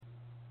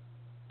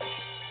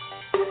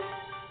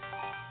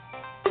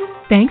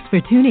Thanks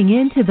for tuning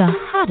in to the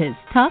hottest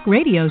talk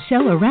radio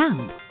show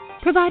around,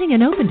 providing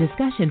an open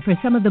discussion for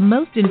some of the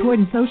most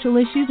important social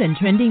issues and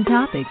trending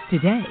topics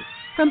today.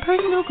 From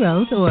personal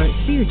growth or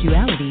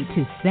spirituality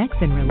to sex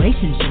and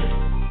relationships,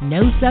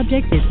 no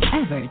subject is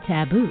ever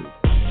taboo.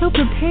 So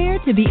prepare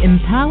to be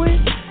empowered,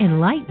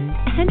 enlightened,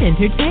 and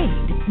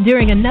entertained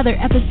during another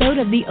episode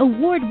of the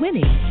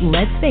award-winning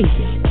Let's Face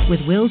It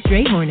with Will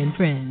Strayhorn and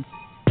Friends.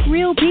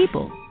 Real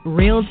people,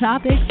 real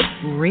topics,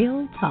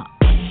 real talk.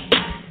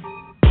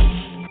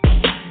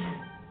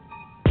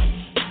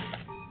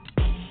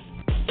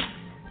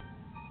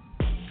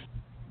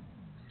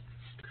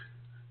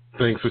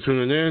 Thanks for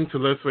tuning in to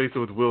Let's Face It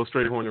with Will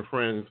Strayhorn and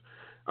Friends.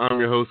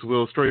 I'm your host,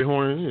 Will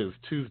Strayhorn. It is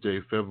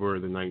Tuesday, February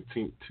the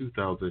 19th,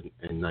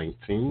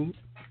 2019.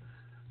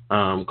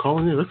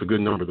 Calling in, that's a good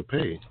number to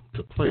play.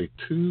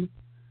 2-19-19.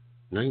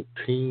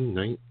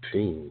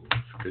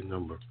 That's a good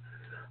number.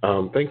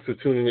 Thanks for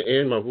tuning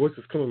in. My voice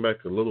is coming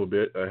back a little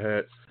bit. I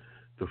had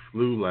the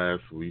flu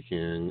last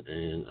weekend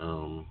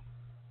and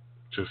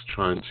just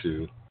trying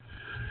to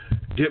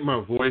get my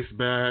voice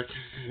back,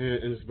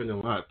 and it's been a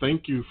lot.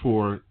 Thank you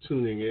for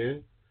tuning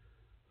in.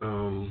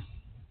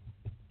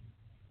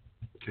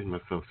 Getting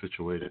myself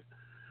situated.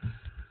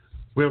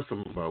 We have a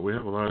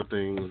lot of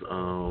things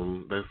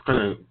that's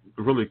kind of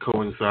really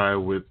coincide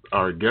with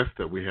our guest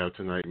that we have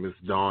tonight, Miss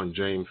Dawn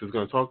James, who's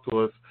going to talk to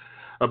us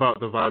about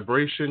the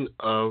vibration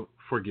of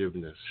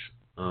forgiveness.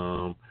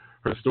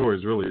 Her story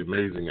is really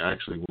amazing.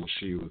 Actually, when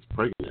she was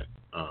pregnant,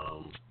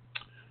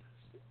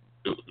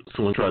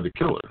 someone tried to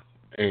kill her.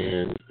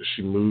 And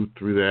she moved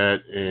through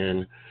that,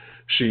 and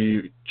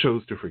she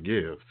chose to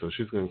forgive. So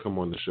she's going to come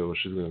on the show.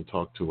 She's going to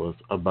talk to us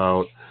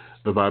about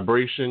the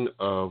vibration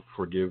of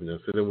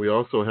forgiveness. And then we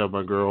also have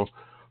my girl,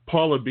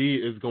 Paula B,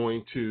 is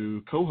going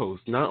to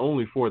co-host, not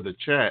only for the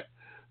chat,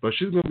 but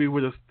she's going to be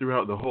with us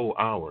throughout the whole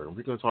hour. And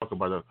we're going to talk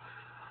about a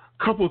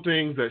couple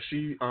things that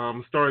she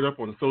started up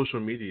on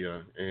social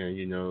media. And,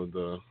 you know,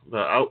 the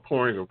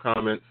outpouring of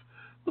comments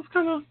was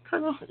kind of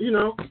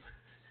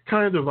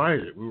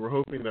divided. We were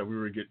hoping that we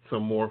would get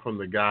some more from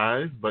the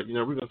guys, but, you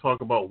know, we're going to talk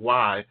about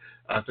why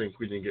I think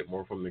we didn't get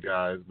more from the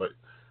guys. But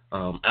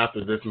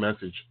after this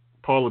message,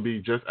 Paula B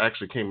just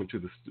actually came into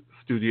the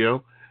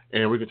studio,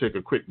 and we're going to take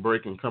a quick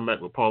break and come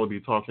back with Paula B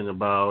talking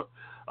about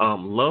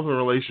love and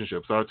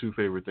relationships, our two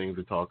favorite things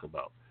to talk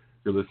about.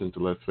 You're listening to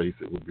Let's Face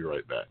It. We'll be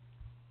right back.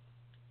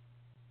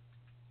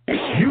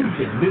 You've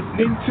been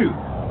listening to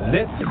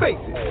Let's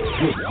Face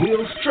It with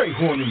Will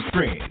Strayhorn and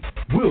Friends.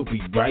 We'll be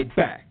right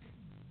back.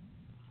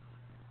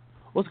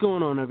 What's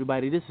going on,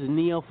 everybody? This is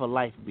Neo for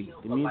Life Beat.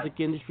 The music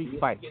industry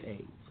fights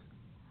AIDS.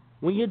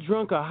 When you're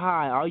drunk or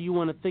high, all you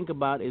want to think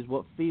about is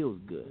what feels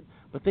good.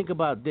 But think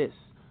about this.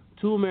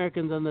 2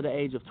 Americans under the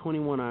age of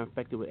 21 are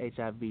infected with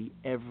HIV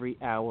every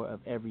hour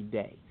of every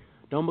day.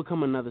 Don't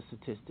become another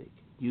statistic.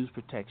 Use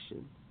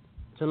protection.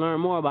 To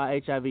learn more about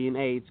HIV and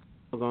AIDS,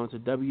 go on to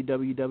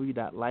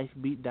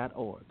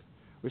www.lifebeat.org.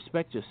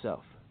 Respect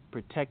yourself.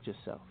 Protect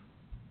yourself.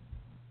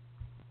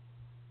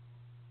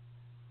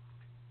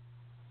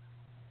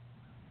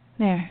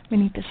 There,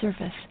 beneath the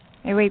surface.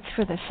 It waits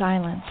for the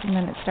silence, and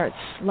then it starts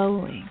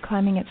slowly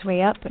climbing its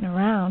way up and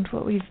around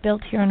what we've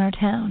built here in our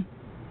town.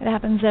 It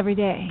happens every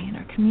day in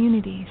our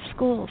communities,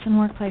 schools, and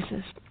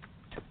workplaces.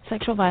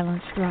 Sexual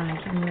violence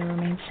thrives when we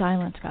remain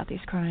silent about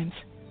these crimes.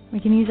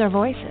 We can use our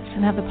voices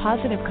and have the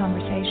positive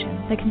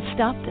conversation that can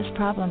stop this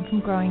problem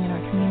from growing in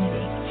our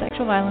community.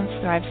 Sexual violence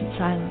thrives in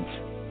silence.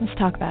 Let's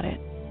talk about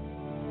it.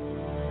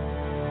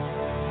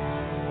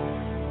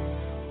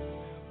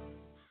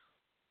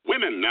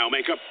 Women now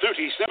make up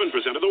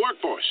 37% of the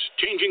workforce,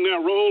 changing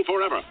their role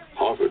forever.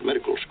 Harvard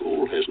Medical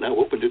School has now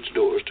opened its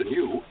doors to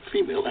new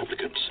female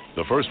applicants.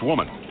 The first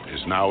woman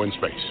is now in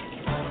space.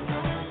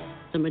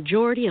 The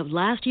majority of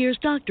last year's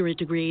doctorate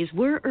degrees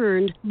were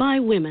earned by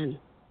women.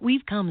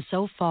 We've come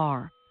so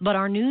far, but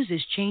our news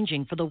is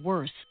changing for the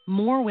worse.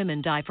 More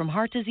women die from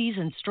heart disease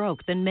and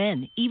stroke than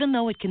men, even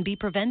though it can be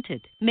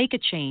prevented. Make a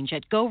change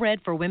at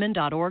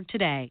GoRedForWomen.org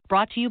today.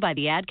 Brought to you by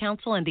the Ad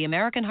Council and the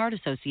American Heart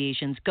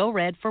Association's Go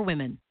Red for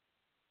Women.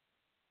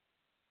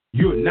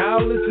 You're now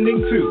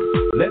listening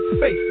to Let's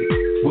Face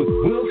It with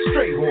Will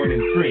Strayhorn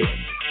and Friends.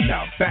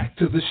 Now back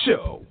to the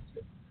show.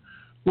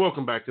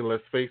 Welcome back to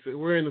Let's Face It.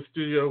 We're in the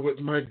studio with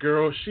my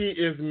girl. She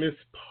is Miss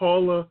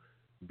Paula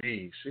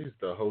B. She's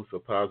the host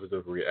of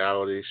Positive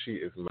Reality. She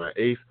is my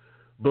ace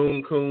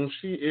boom coon.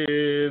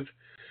 She's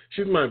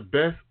my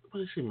best.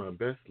 What is she? My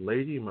best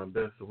lady, my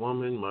best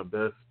woman, my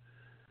best.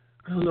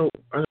 I don't know.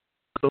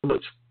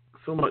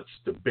 So much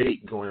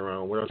debate going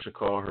around what I should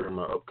call her in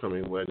my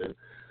upcoming wedding.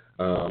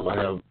 I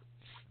have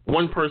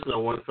one person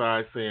on one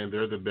side saying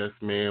they're the best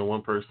man,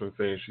 one person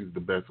saying she's the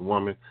best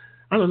woman.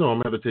 I don't know.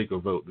 I'm going to take a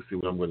vote to see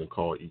what I'm going to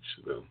call each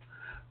of them.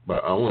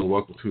 But I want to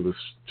welcome to this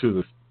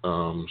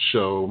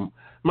show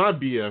my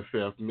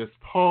BFF, Miss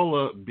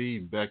Paula B.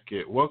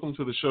 Beckett. Welcome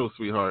to the show,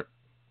 sweetheart.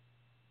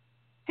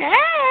 Hey, how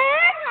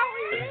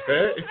are you?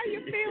 Hey. How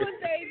you feeling,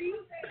 baby?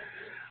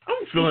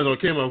 I'm feeling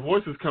okay. My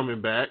voice is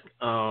coming back.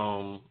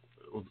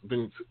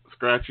 Been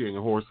scratchy and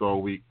hoarse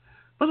all week.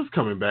 I'm just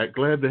coming back.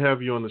 Glad to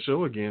have you on the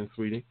show again,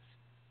 sweetie.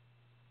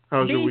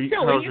 How's your week?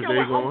 Too. How's your day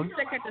we're going?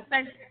 Sick at the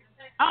same.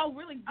 Oh,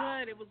 really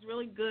good. It was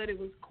really good. It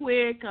was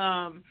quick,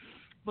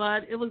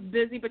 but it was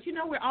busy. But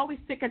we're always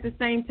sick at the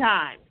same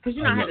time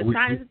because I had the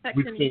sinus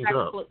infection. Isn't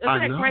that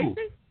crazy?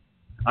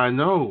 I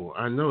know.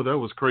 That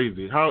was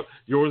crazy. How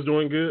yours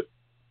doing? Good.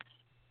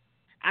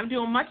 I'm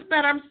doing much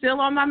better. I'm still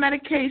on my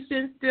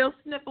medication, still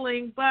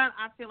sniffling, but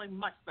I'm feeling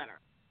much better.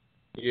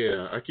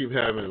 Yeah, I keep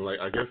having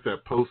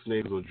that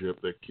post-nasal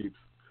drip that keeps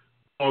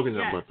fogging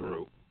up my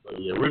throat. But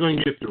yeah, we're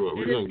gonna get through it.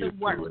 We're gonna get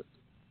through it.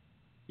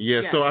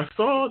 Yeah. So I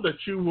saw that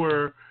you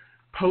were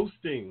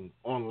posting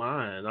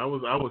online. I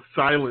was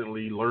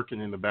silently lurking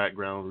in the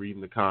background,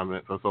 reading the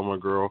comments. I saw my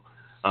girl,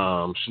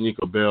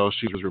 Shanika Bell.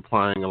 She was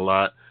replying a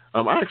lot.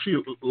 I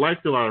actually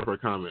liked a lot of her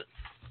comments.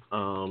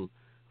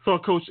 Saw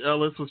Coach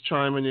Ellis was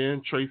chiming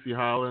in, Tracy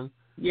Holland.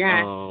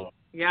 Yeah.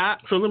 Yeah.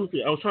 So let me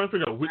see. I was trying to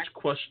figure out which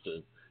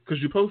question,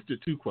 because you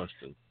posted 2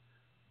 questions.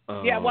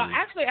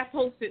 Actually, I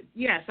posted,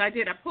 yes, I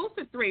did. I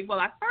posted 3. Well,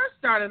 I first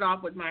started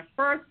off with my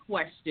first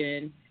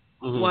question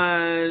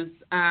was,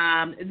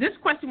 this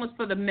question was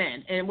for the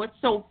men. And what's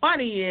so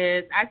funny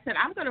is I said,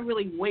 I'm going to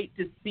really wait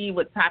to see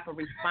what type of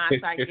response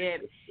I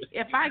get.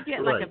 If I get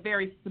a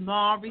very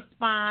small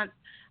response,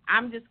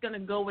 I'm just going to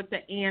go with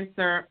the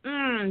answer,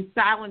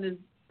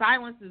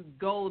 silence is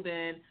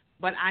golden,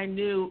 but I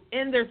knew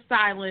in their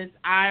silence,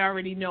 I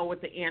already know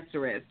what the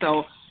answer is.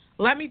 So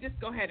let me just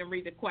go ahead and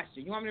read the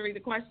question. You want me to read the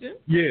question?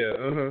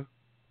 Yeah,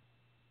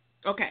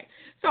 Okay.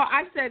 So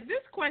I said,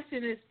 this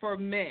question is for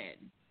men.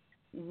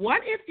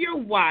 What if your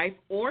wife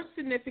or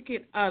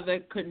significant other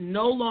could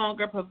no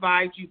longer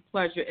provide you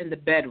pleasure in the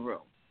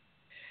bedroom?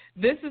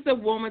 This is a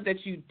woman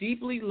that you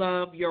deeply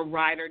love, your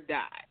ride or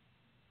die.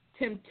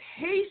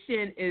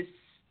 Temptation is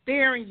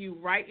staring you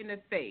right in the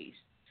face.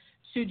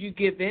 Should you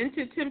give in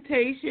to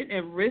temptation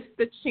and risk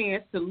the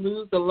chance to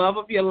lose the love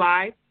of your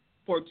life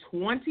for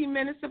 20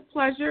 minutes of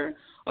pleasure,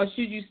 or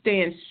should you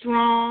stand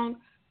strong,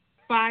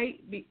 fight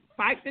the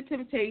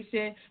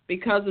temptation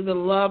because of the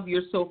love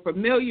you're so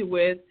familiar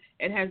with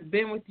and has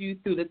been with you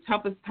through the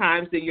toughest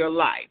times in your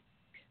life?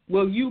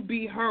 Will you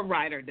be her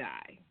ride or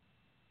die?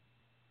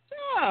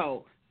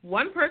 So,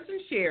 one person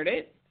shared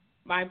it.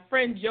 My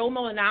friend Joe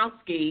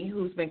Malinowski,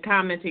 who's been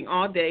commenting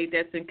all day,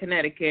 that's in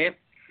Connecticut,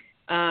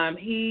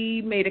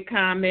 he made a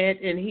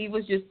comment, and he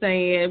was just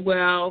saying,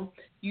 well,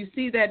 you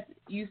see that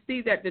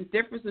the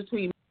difference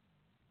between...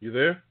 You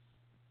there?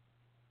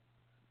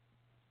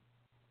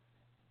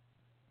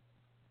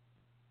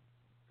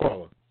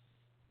 Paula.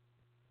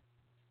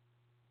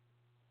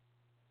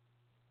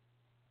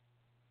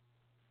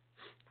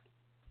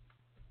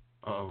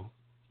 Uh-oh.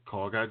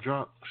 Call got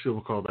dropped. She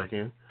will call back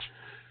in.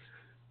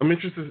 I'm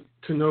interested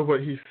to know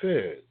what he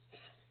said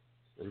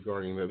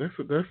regarding that.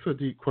 That's a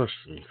deep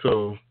question.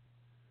 So,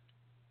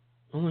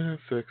 only have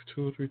sex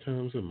 2 or 3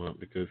 times a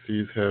month because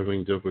he's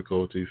having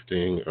difficulty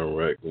staying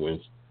erect when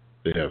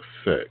they have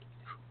sex.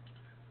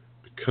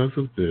 Because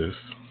of this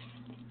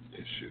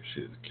issue,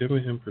 she's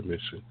giving him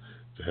permission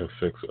to have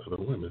sex with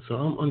other women. So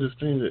I'm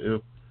understanding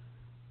if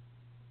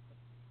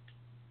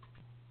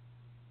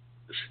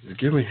she's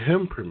giving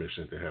him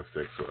permission to have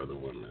sex with other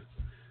women.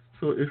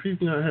 So if he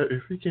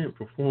can't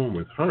perform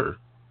with her,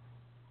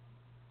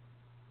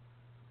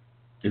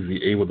 is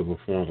he able to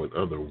perform with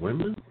other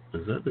women?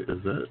 Is that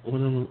what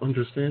I'm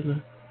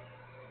understanding?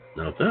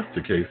 Now, if that's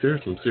the case,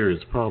 there's some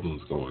serious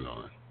problems going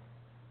on.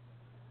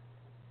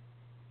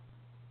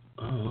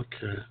 Oh,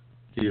 okay.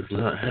 He is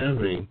not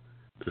having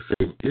the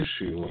same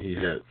issue when he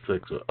had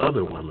sex with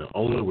other women,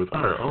 only with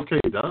her. Okay,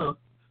 duh.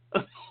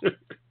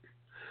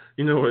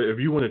 You know what? If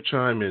you want to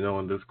chime in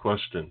on this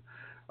question,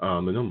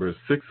 the number is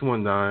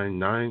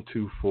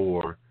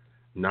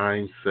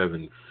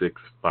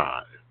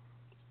 619-924-9765.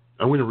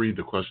 I'm going to read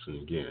the question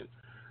again.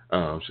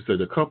 She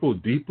said, a couple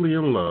deeply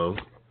in love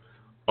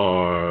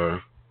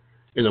are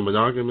in a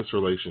monogamous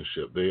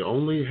relationship. They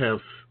only have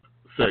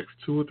sex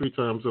 2 or 3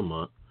 times a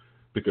month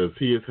because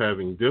he is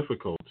having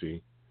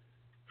difficulty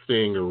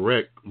staying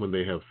erect when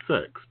they have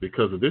sex.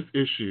 Because of this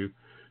issue,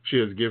 she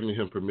has given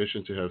him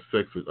permission to have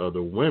sex with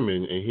other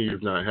women, and he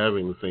is not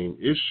having the same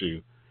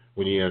issue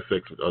when he has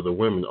sex with other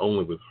women,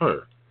 only with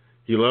her.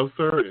 He loves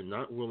her and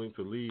not willing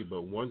to leave,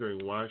 but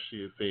wondering why she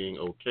is saying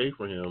okay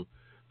for him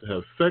to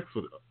have sex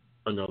with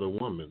another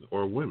woman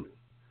or women.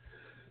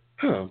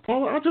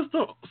 Paula, I just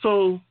don't.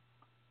 So,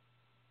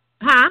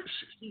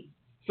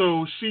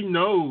 so she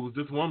knows,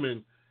 this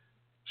woman,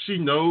 she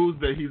knows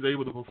that he's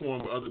able to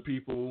perform with other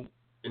people,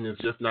 and it's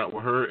just not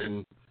with her,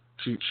 and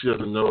she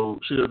doesn't know,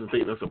 she doesn't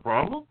think that's a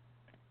problem?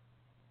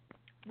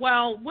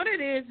 Well, what it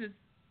is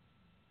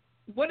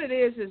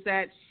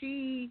that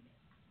they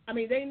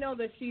know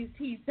that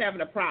he's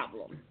having a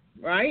problem,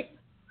 right?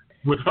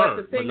 With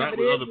her, but not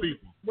with other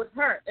people. With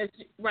her,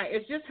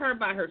 it's just her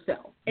by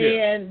herself. Yeah.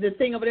 And the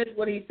thing of it is,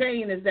 what he's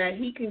saying is that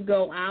he can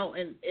go out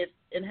and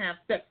have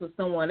sex with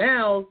someone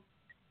else,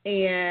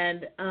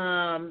 and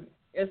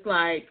it's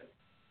like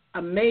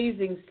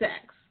amazing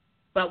sex.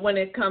 But when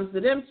it comes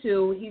to them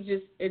two,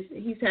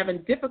 he's having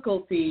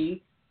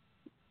difficulty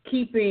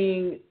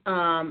keeping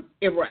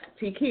erect.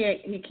 He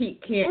can't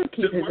keep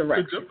his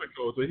erection.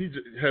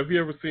 Have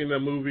you ever seen that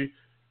movie,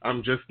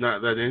 I'm Just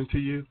Not That Into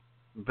You?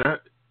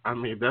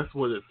 That's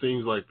what it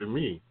seems like to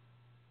me.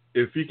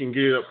 If he can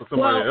get it up for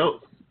somebody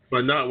else,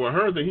 but not with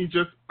her, then you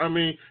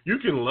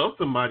can love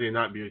somebody and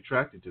not be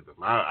attracted to them.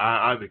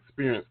 I've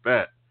experienced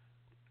that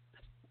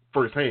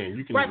firsthand.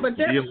 You can but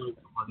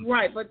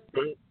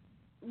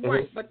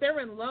they're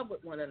in love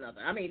with one another.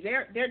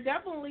 They're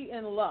definitely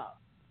in love.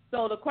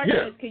 So the question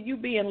is, can you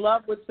be in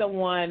love with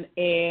someone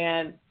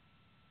and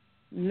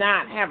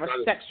not have a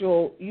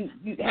sexual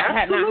not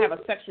have a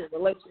sexual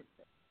relationship?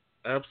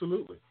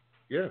 Absolutely.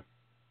 Yeah.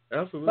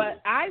 Absolutely.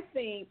 But I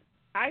think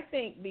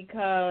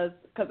because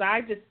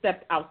I just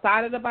stepped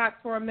outside of the box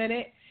for a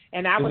minute,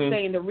 and I was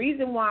saying the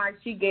reason why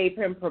she gave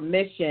him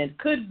permission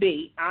could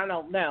be, I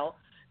don't know.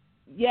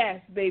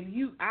 Yes, babe,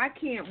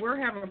 we're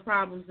having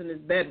problems in his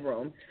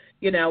bedroom.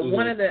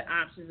 One of the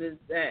options is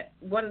that,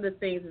 one of the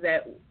things is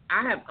that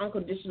I have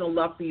unconditional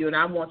love for you and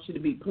I want you to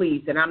be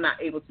pleased, and I'm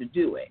not able to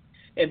do it.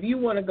 If you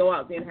want to go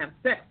out there and have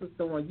sex with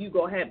someone, you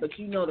go ahead, but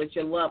you know that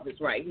your love is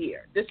right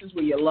here. This is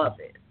where your love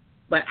is.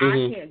 But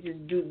I can't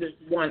just do this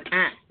one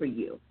act for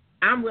you.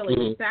 I'm willing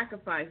to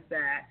sacrifice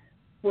that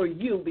for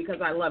you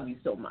because I love you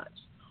so much.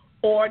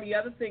 Or the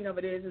other thing of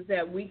it is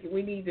that we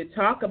need to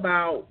talk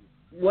about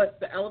what's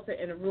the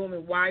elephant in the room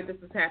and why this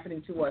is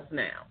happening to us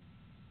now.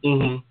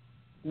 Mm-hmm.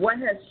 What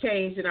has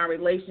changed in our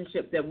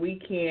relationship that we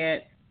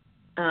can't,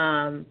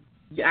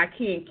 I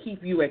can't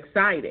keep you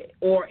excited?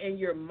 Or in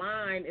your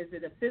mind, is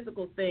it a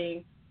physical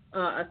thing,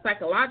 a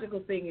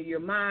psychological thing in your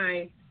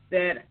mind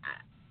that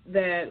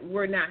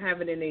we're not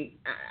having any,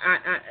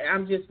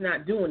 I'm just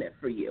not doing it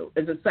for you?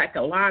 Is it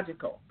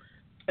psychological?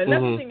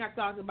 Another thing I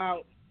thought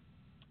about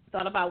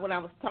when I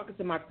was talking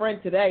to my friend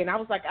today, and I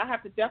was like, I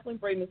have to definitely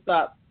bring this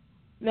up.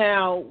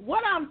 Now,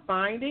 what I'm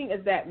finding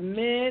is that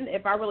men,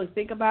 if I really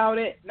think about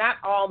it, not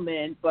all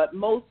men, but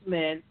most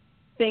men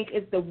think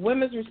it's the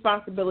women's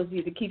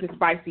responsibility to keep it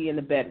spicy in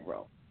the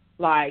bedroom.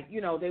 Like,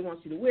 they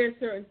want you to wear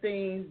certain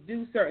things,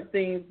 do certain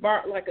things,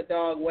 bark like a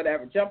dog,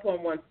 whatever, jump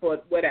on one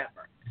foot,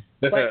 whatever.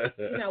 But,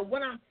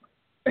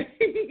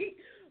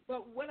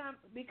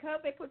 because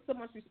they put so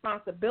much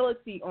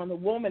responsibility on the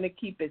woman to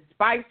keep it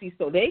spicy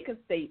so they can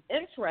stay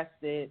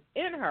interested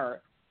in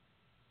her,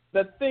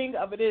 the thing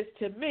of it is,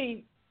 to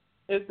me,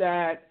 is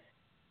that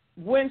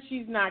when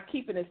she's not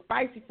keeping it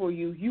spicy for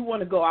you, you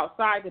want to go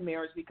outside the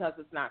marriage because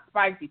it's not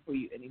spicy for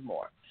you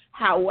anymore.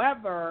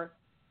 However,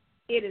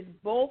 it is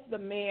both the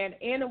man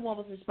and the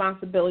woman's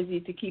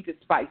responsibility to keep it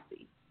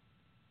spicy.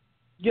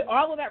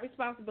 All of that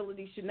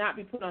responsibility should not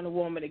be put on the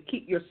woman to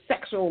keep your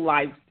sexual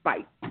life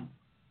spicy.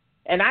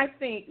 And I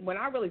think when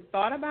I really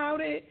thought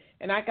about it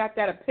and I got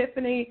that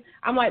epiphany,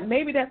 I'm like,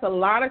 maybe that's a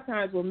lot of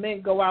times when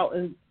men go out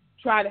and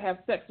try to have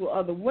sex with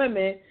other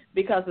women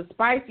because it's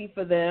spicy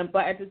for them,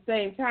 but at the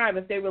same time,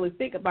 if they really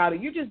think about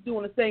it, you're just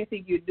doing the same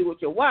thing you do with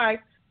your wife,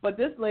 but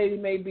this lady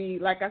may be,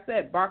 like I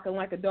said, barking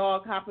like a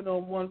dog, hopping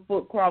on one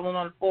foot, crawling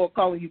on the floor,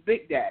 calling you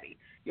Big Daddy.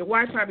 Your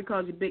wife probably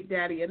calls you Big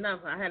Daddy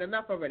enough. I had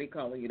enough already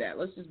calling you that.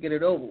 Let's just get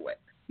it over with.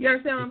 You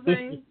understand what I'm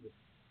saying?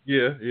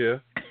 Yeah.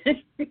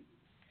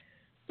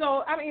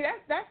 So,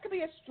 that could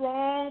be a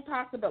strong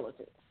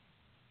possibility.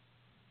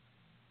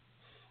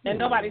 And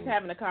nobody's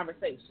having a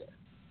conversation.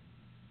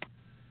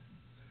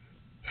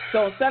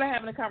 So instead of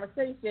having a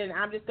conversation,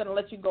 I'm just going to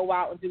let you go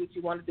out and do what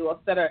you want to do.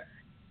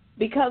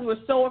 Because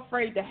we're so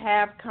afraid to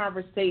have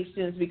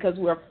conversations because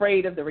we're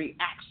afraid of the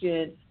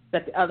reaction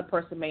that the other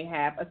person may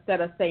have,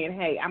 instead of saying,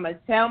 hey, I'm going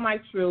to tell my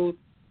truth.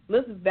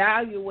 Let's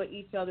value what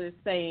each other is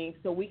saying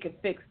so we can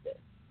fix this.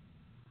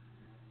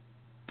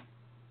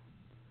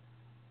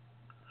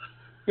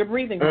 You're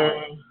breathing hard.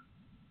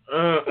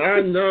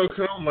 I know,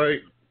 I'm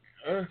like,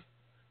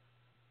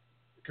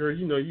 girl,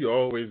 you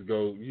always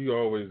go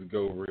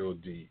real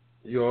deep.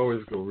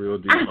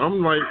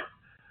 I'm like,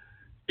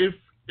 if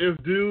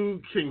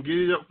dude can get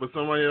it up for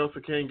somebody else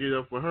or can't get it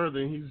up for her,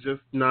 then he's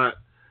just not.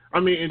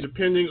 And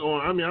depending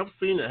on, I've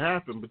seen it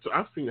happen, but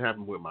I've seen it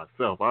happen with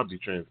myself. I'll be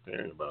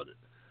transparent about it.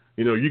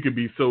 You could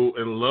be so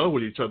in love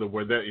with each other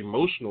where that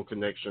emotional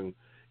connection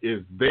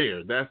is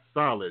there. That's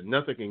solid.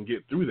 Nothing can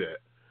get through that.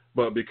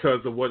 But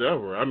because of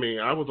whatever, I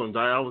was on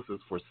dialysis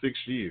for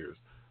 6 years.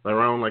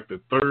 Around like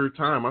the third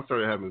time, I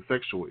started having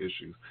sexual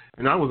issues.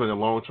 And I was in a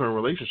long-term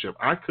relationship.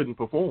 I couldn't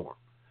perform.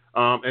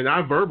 And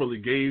I verbally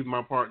gave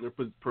my partner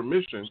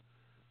permission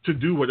to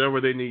do whatever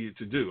they needed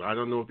to do. I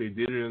don't know if they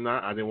did it or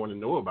not. I didn't want to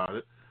know about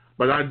it.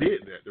 But I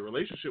did that. The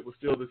relationship was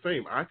still the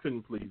same. I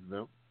couldn't please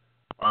them.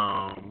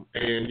 And,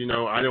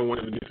 I didn't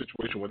want them to be in a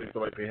situation where they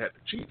felt like they had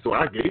to cheat. So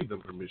I gave them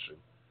permission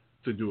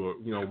to do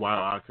it, while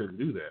I couldn't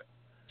do that.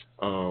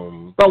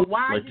 But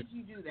why did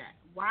you do that?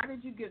 Why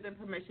did you give them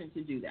permission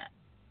to do that?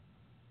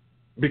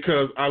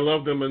 Because I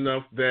love them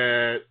enough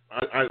that,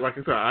 like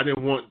I said, I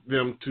didn't want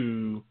them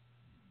to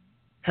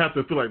have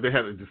to feel like they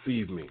had to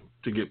deceive me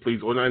to get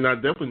pleased. And I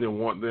definitely didn't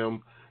want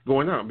them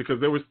going out because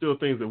there were still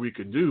things that we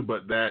could do,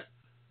 but that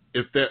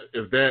if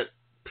that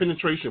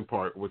penetration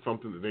part was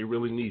something that they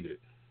really needed,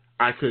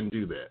 I couldn't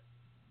do that.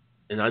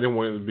 and I didn't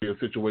want it to be a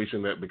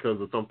situation that because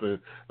of something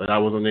that I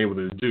wasn't able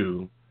to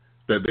do,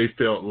 that they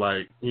felt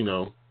like, you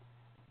know,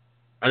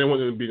 I didn't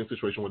want them to be in a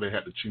situation where they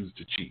had to choose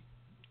to cheat.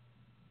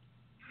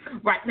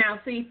 Right. Now,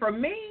 see, for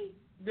me,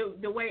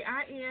 the way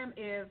I am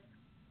is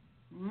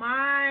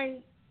my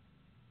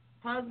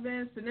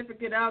husband,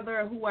 significant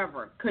other,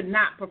 whoever, could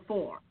not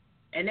perform.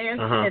 And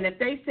and if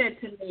they said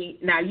to me,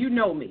 now you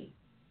know me,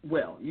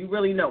 Will, you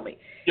really know me.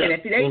 Yeah. And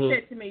if they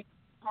said to me,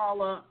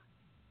 Paula,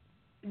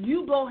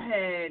 you go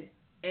ahead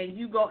and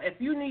you go, if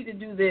you need to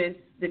do this,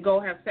 to go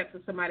have sex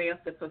with somebody else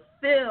to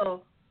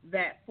fulfill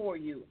that for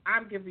you,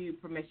 I'm giving you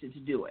permission to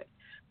do it.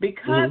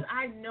 Because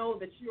I know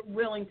that you're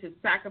willing to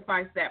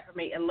sacrifice that for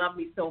me and love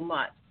me so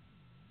much,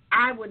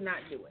 I would not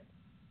do it.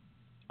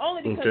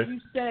 Only because you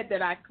said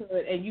that I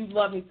could and you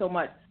love me so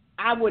much,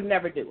 I would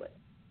never do it.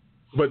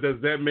 But does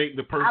that make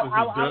the person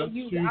who does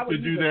choose to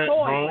do that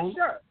wrong?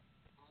 Sure.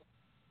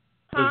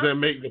 Does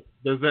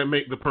that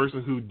make the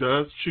person who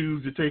does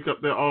choose to take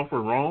up that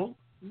offer wrong?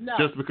 No.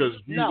 Just because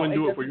you wouldn't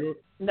do it for your...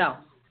 No.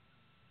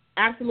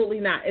 Absolutely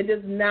not. It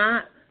does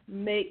not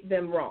make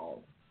them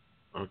wrong.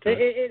 Okay.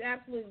 It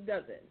absolutely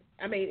doesn't.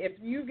 I mean, if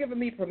you're giving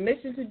me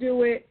permission to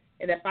do it,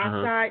 and if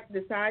I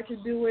decide to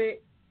do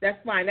it,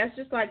 that's fine. That's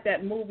just like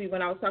that movie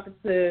when I was talking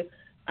to,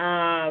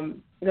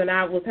 when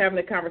I was having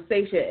a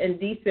conversation,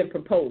 Indecent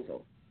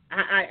Proposal.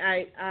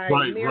 I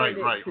mirrored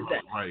it to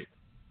that. Right.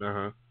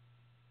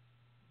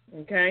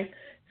 Okay?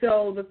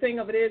 So the thing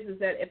of it is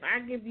that if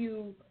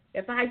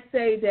I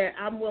say that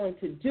I'm willing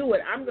to do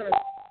it, I'm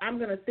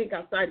gonna think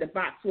outside the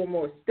box one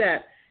more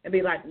step and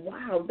be like,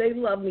 wow, they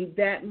love me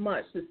that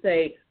much to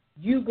say,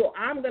 you go,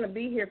 I'm going to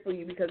be here for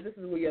you because this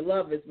is where your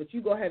love is, but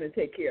you go ahead and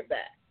take care of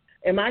that.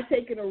 Am I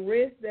taking a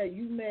risk that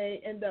you may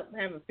end up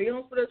having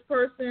feelings for this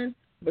person,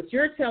 but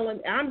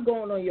I'm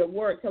going on your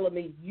word telling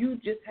me you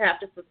just have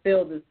to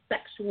fulfill the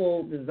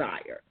sexual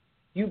desire.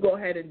 You go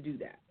ahead and do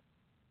that.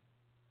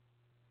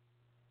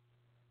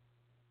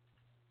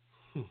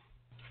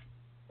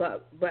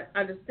 But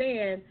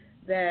understand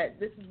that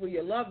this is where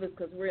your love is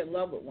because we're in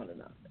love with one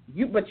another.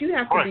 But you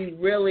have to be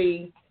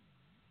really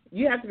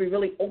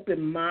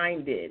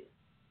open-minded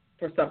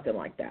for something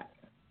like that.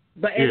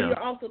 But and you're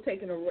also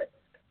taking a risk.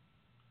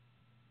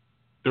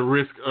 The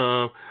risk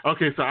of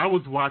so I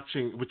was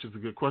watching, which is a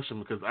good question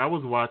because I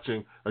was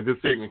watching a good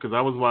segment because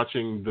I was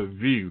watching The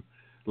View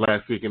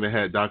last week and they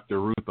had Dr.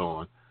 Ruth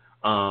on,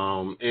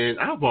 and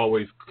I've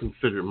always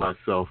considered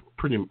myself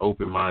pretty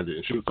open-minded,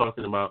 and they were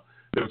talking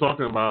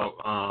about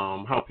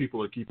how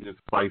people are keeping it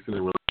spice in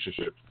their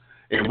relationships.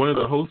 And one of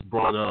the hosts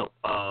brought up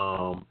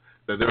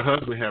that their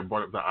husband had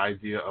brought up the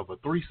idea of a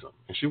threesome.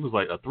 And she was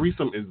like, a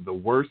threesome is the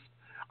worst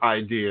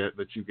idea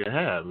that you could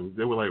have. And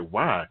they were like,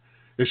 why?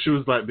 And she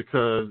was like,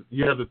 because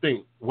you have to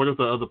think, what if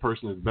the other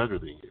person is better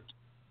than you?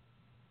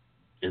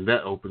 And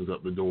that opens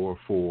up the door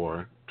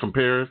for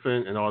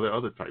comparison and all that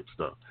other type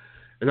stuff.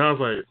 And I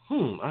was like,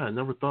 I had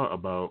never thought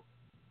about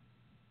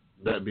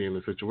that being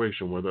the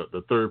situation where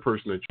the third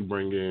person that you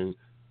bring in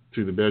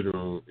to the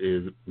bedroom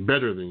is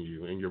better than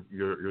you, and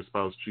your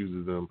spouse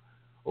chooses them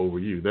over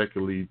you. That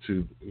could lead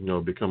to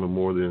becoming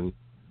more than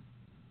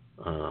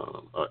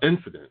an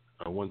incident,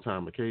 a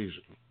one-time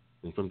occasion,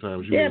 and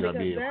sometimes you may not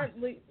be in.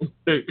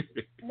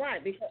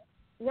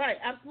 Right,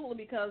 absolutely,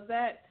 because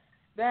that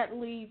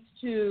leads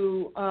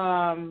to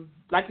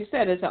like you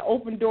said, it's an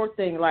open door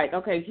thing. Like,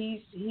 okay,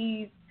 he's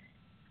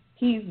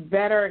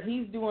better.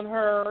 He's doing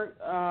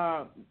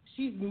her.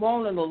 She's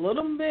moaning a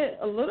little bit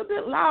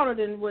louder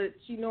than what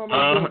she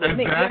normally does.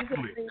 Exactly.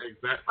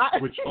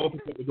 Which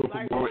opens up the door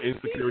for more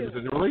insecurities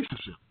in the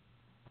relationship.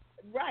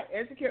 Right,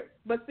 insecure.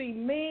 But see,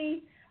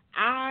 me,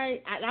 I'm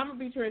gonna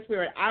be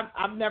transparent.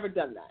 I've never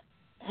done that.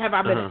 Have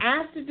I been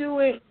asked to do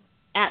it?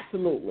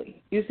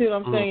 Absolutely. You see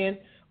what I'm saying?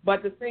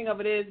 But the thing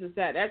of it is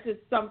that that's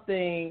just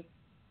something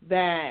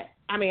that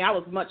I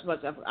was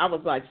I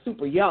was like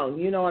super young.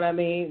 You know what I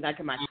mean? Like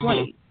in my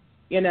 20s.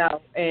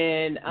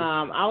 And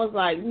I was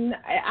like,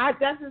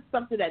 that's just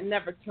something that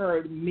never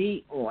turned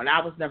me on.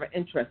 I was never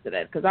interested in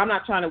it because I'm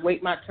not trying to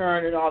wait my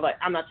turn and all that.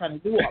 I'm not trying to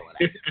do all of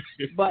that.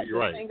 But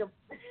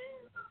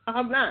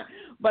I'm not.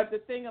 But the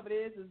thing of it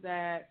is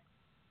that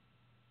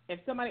if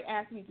somebody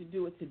asked me to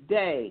do it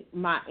today,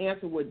 my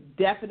answer would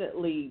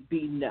definitely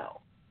be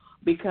no,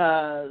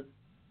 because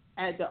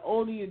as the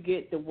older you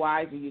get, the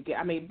wiser you get.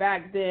 I mean,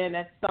 back then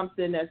that's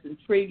something that's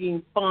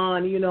intriguing,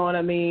 fun. You know what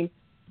I mean?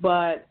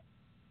 But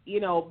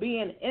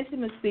being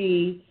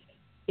intimacy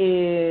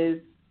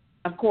is,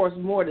 of course,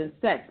 more than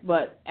sex.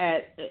 But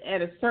at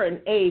a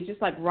certain age,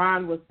 just like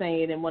Ron was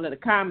saying in one of the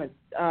comments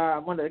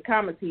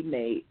he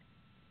made,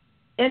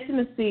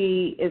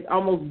 intimacy is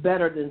almost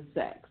better than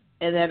sex.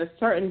 And at a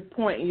certain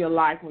point in your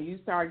life, when you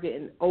start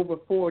getting over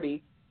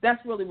 40,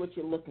 that's really what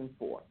you're looking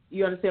for.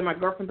 You understand? My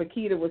girlfriend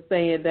Paquita was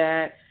saying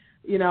that,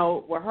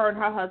 with her and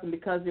her husband,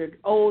 because they're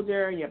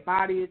older and your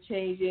body is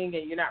changing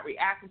and you're not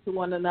reacting to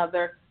one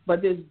another,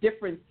 but there's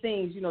different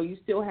things, you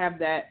still have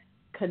that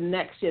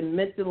connection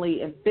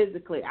mentally and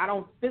physically. I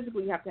don't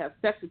physically have to have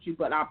sex with you,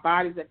 but our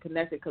bodies are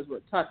connected because we're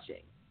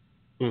touching.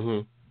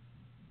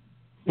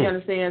 You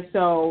understand?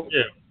 So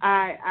yeah.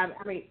 I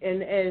mean,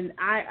 and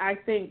I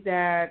think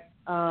that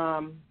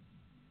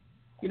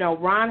you know,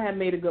 Ron had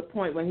made a good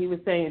point when he was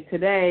saying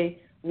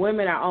today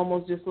women are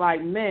almost just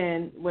like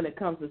men when it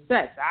comes to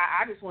sex.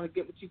 I just want to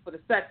get with you for the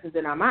sex and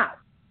then I'm out.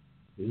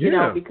 Yeah. You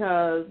know,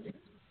 because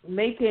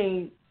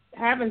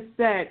having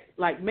sex,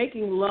 like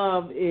making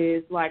love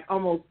is like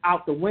almost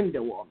out the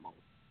window almost.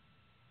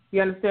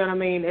 You understand what I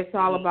mean? It's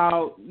all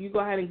about you go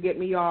ahead and get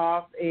me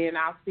off and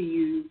I'll see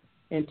you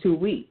in 2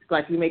 weeks,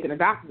 like you're making a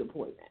doctor's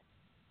appointment.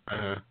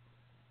 Uh-huh.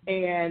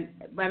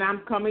 But I'm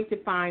coming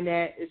to find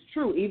that it's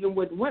true even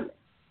with women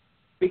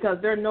because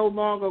they no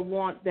longer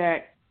want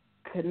that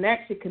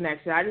connection.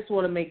 I just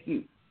want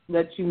to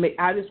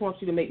I just want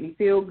you to make me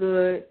feel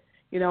good,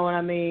 you know what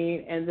I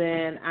mean? And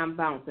then I'm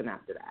bouncing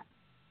after that.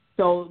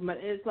 So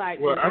it's like,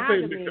 well, I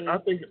think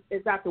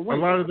it's out the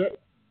window.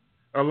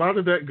 A lot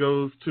of that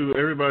goes to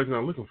everybody's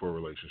not looking for a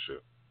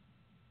relationship.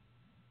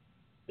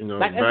 You know,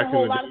 like back a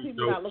whole lot of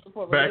people not looking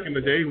for a relationship. Back in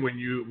the day when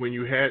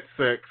you had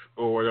sex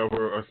or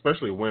whatever,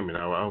 especially women,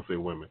 I'll say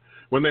women,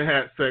 when they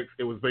had sex,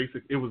 it was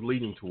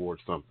leading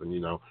towards something. You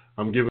know,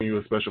 I'm giving you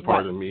a special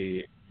part of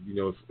me. You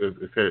know,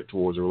 it's headed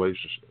towards a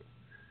relationship.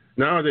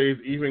 Nowadays,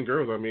 even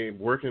girls, I mean,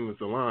 working in the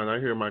salon, I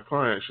hear my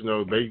clients, you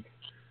know, they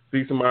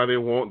see somebody they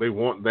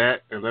want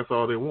that, and that's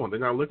all they want. They're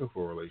not looking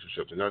for a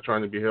relationship. They're not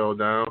trying to be held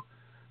down.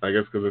 I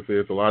guess because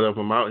it's a lot of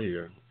them out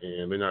here,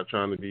 and they're not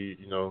trying to be,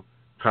 you know,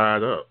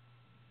 tied up.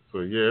 So,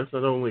 yeah, it's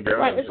not only guys.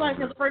 Right, it's like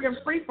a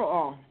friggin'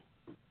 free-for-all.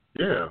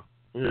 Yeah.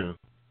 Well,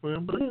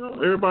 but, you know,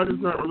 everybody's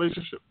not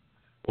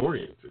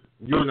relationship-oriented.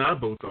 You and I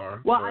both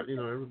are. Well, but, you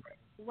know, everybody.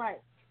 Right.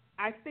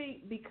 I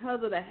think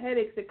because of the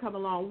headaches that come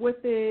along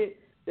with it,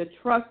 the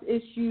trust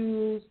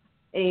issues,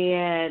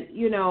 and,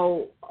 you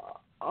know,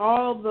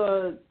 all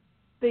the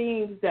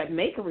things that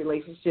make a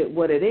relationship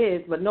what it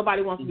is, but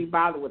nobody wants to be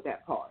bothered with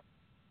that part.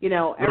 You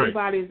know,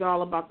 everybody's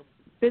all about the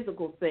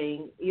physical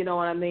thing, you know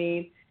what I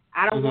mean?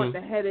 I don't want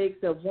the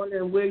headaches of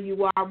wondering where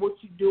you are, what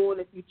you're doing,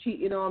 if you're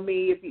cheating on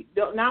me. If you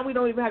don't, now we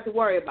don't even have to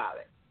worry about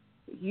it.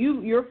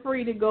 You're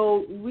free to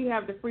go. We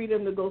have the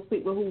freedom to go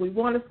sleep with who we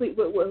want to sleep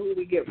with who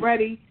we get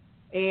ready,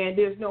 and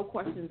there's no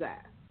questions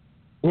asked.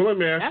 Well, let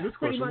me ask you this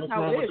question. What's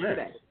how wrong it with is that?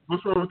 today.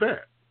 What's wrong with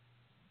that?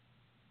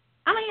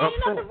 I mean, ain't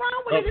nothing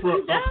wrong with it if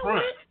you're down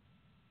with it.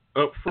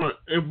 Up front.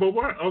 But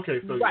why? Okay,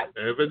 so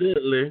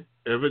evidently,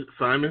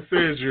 Simon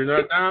says you're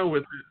not down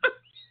with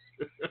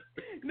it.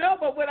 No,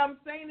 but what I'm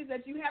saying is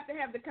that you have to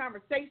have the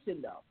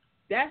conversation, though.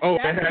 It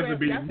has to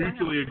be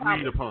mutually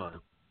agreed upon.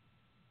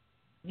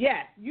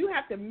 Yes, you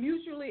have to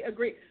mutually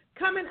agree.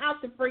 Coming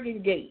out the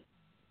friggin' gate.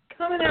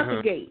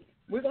 The gate.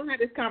 We're going to have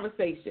this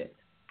conversation.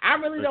 I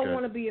really don't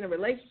want to be in a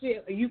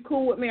relationship. Are you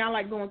cool with me? I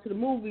like going to the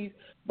movies,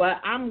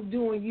 but I'm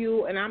doing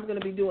you, and I'm going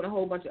to be doing a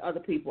whole bunch of other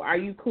people. Are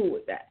you cool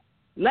with that?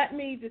 Let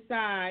me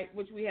decide,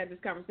 which we had this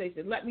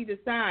conversation. Let me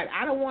decide.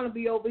 I don't want to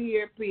be over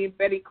here being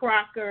Betty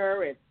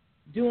Crocker and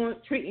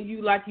treating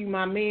you like you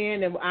my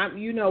man. And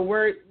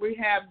we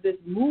have this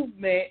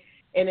movement,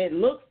 and it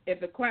looks,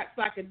 if it quacks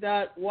like a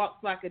duck,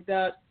 walks like a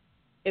duck,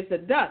 it's a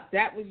duck.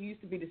 That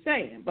used to be the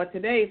saying. But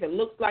today, if it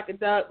looks like a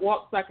duck,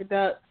 walks like a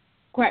duck,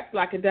 quacks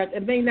like a duck,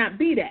 it may not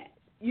be that.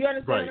 You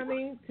understand what I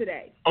mean?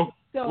 Today. Oh,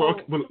 so,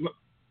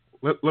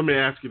 let me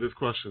ask you this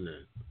question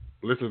then.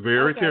 Listen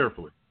very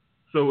carefully.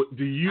 So,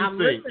 do you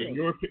think,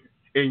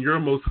 in your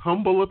most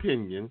humble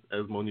opinion,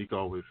 as Monique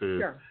always says,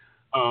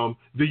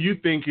 do you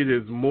think it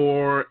is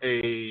more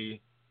a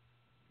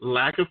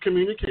lack of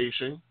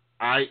communication,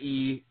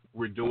 i.e.,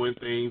 we're doing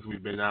things,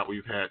 we've been out,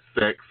 we've had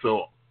sex,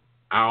 so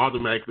I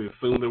automatically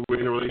assume that we're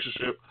in a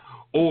relationship,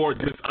 or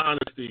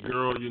dishonesty,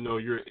 girl, you know,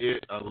 you're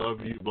it, I love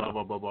you, blah,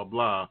 blah, blah, blah,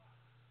 blah,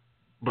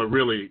 but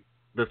really,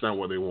 that's not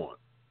what they want?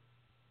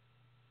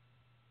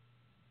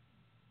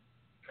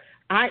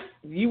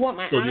 You want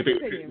my honest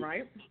opinion,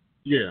 right?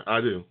 Yeah, I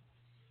do.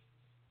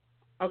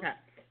 Okay.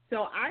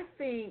 So I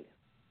think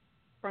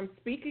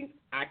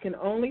I can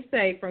only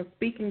say from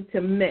speaking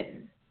to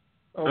men,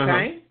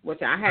 okay,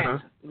 which I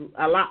have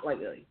a lot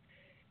lately,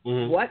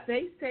 what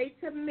they say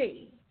to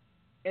me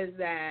is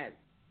that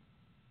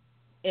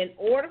in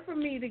order for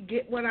me to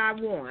get what I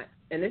want,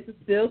 and this is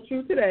still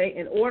true today,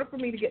 in order for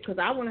me to get, because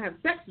I want to have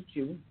sex with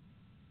you,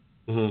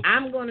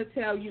 I'm going to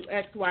tell you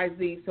X, Y,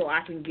 Z so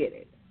I can get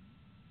it.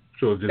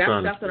 So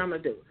that's what I'm gonna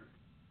do.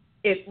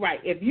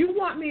 If you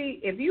want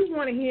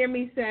to hear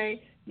me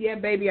say, yeah,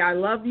 baby, I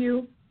love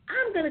you,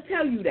 I'm gonna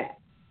tell you that.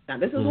 Now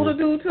this is what a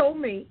dude told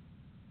me,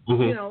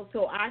 you know,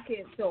 so I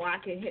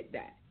can hit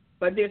that.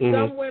 But there's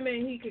some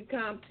women he could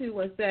come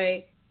to and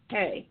say,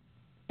 hey,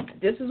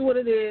 this is what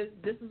it is,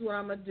 this is what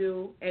I'm gonna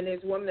do, and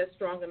there's women that's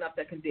strong enough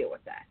that can deal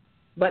with that.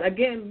 But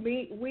again,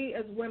 we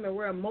as women,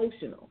 we're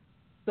emotional.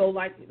 So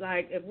like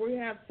if we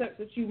have sex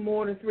with you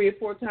more than 3 or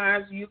 4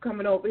 times, you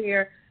coming over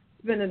here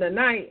spending the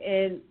night,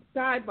 and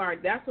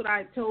sidebar, that's what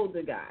I told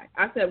the guy.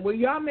 I said, well,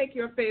 y'all make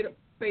your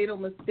fatal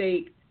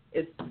mistake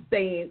is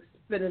spending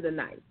the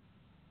night.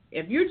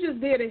 If you're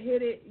just there to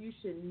hit it, you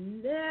should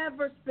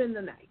never spend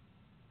the night.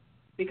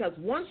 Because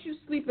once you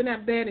sleep in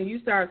that bed and you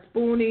start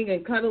spooning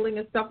and cuddling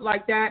and stuff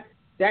like that,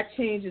 that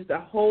changes the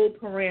whole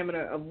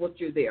parameter of what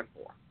you're there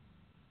for.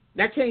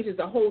 That changes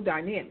the whole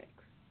dynamics.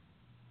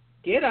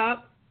 Get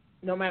up,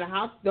 no matter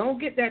how, don't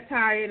get that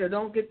tired or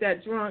don't get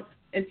that drunk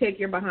and take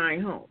your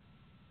behind home.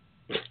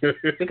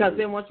 Because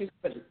then once you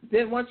spend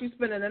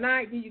the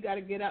night, then you got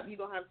to get up, you're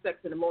going to have sex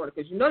in the morning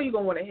because you know you're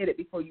going to want to hit it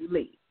before you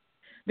leave.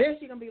 Then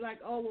she's going to be like,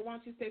 oh, well, why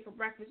don't you stay for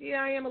breakfast?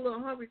 Yeah, I am a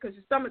little hungry because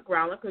your stomach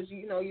growling because,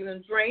 you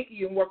done drank,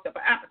 you done worked up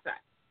an appetite.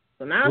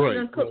 So now she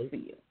done cooked for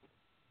you.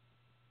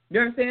 You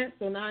understand?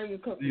 So now you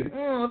cook. Yeah.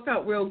 It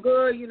felt real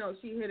good.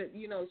 She hit it.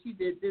 She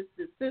did this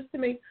to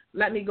me.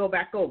 Let me go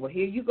back over.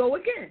 Here you go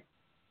again.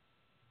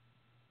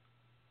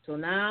 So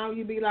now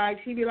she'd be like,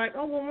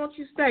 oh, well, won't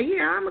you stay?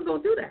 Yeah, I'm going to go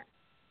do that.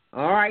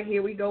 All right,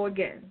 here we go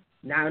again.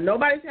 Now,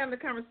 nobody's having a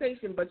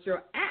conversation, but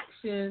your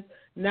actions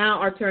now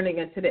are turning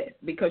into this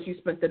because you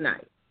spent the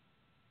night.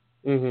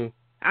 Mm-hmm.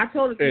 I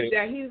told him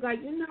that. He was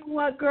like, you know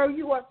what, girl,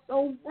 you are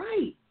so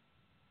right.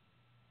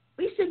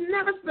 We should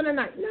never spend a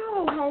night.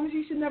 No, Holmes,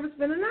 you should never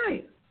spend a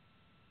night.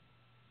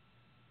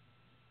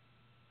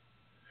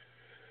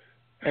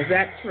 Is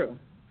that true?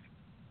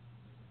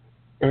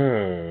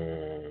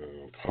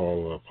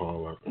 Paula.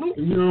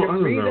 You're I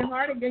don't breathing know.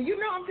 hard again.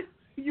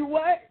 You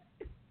what?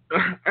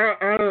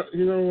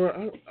 You know what?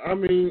 I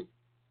mean,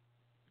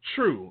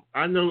 true.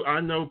 I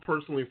know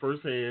personally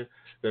firsthand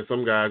that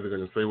some guys are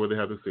going to say what they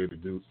have to say to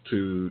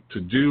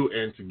do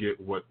and to get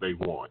what they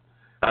want.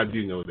 I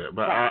do know that,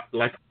 but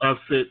like I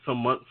said some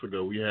months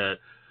ago, we had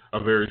a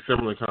very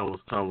similar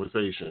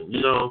conversation.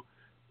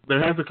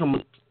 There has to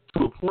come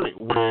to a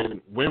point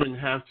when women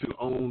have to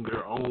own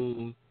their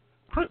own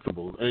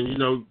principles, and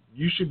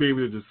you should be able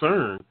to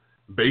discern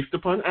based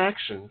upon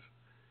actions.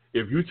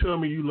 If you tell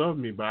me you love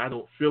me, but I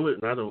don't feel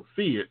it and I don't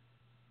see it,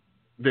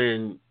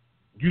 then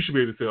you should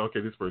be able to say, okay,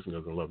 this person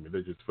doesn't love me.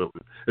 They just feel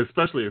it,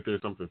 especially if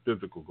there's something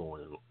physical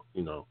going,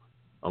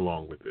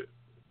 along with it,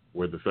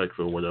 with the sex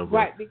or whatever.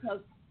 Right, because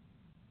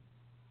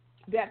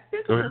that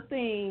physical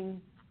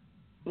thing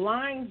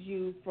blinds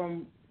you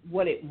from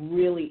what it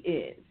really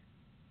is.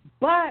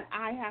 But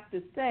I have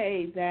to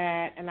say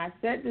that, and I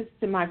said this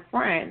to my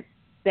friend,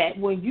 that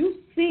when you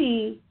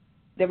see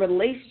the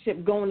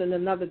relationship going in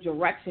another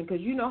direction,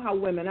 because you know how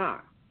women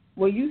are,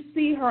 when you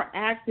see her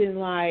acting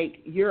like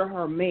you're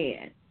her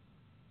man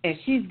and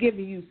she's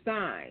giving you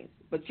signs,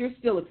 but you're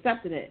still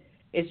accepting it,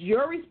 it's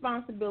your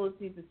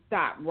responsibility to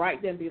stop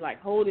right then and be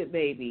like, hold it,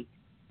 baby.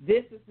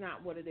 This is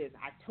not what it is.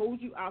 I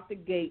told you out the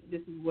gate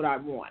this is what I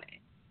wanted.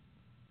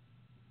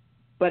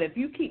 But if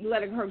you keep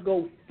letting her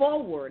go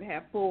forward,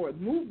 have forward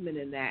movement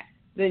in that,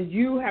 then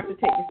you have to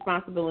take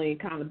responsibility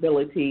and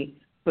accountability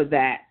for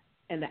that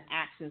and the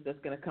actions that's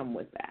going to come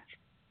with that.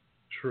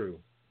 True.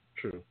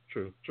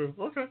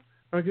 Okay.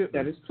 I get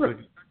that. That is true.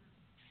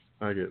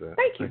 I get that.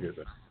 Thank you. I get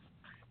that.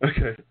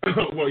 Okay.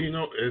 Well,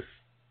 it's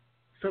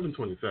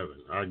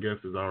 7:27. Our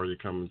guest is already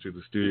coming to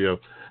the studio.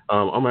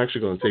 I'm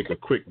actually going to take a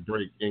quick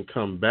break and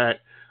come back.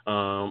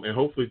 And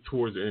hopefully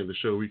towards the end of the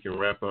show, we can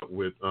wrap up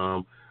with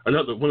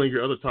another one of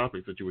your other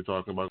topics that you were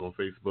talking about on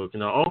Facebook.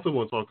 And I also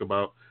want to talk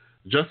about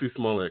Jussie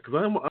Smulliet,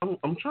 because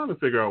I'm trying to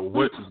figure out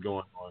what is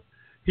going on.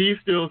 He's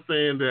still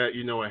saying that,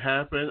 it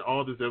happened.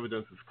 All this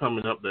evidence is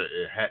coming up that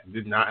it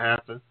did not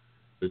happen.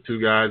 The two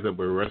guys that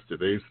were arrested,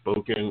 they've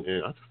spoken,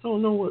 and I just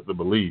don't know what to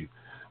believe.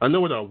 I know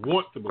what I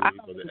want to believe,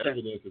 but the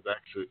evidence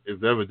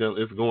is evident.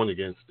 It's going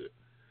against it.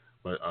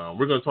 But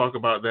we're going to talk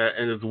about that,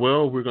 and as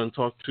well, we're going to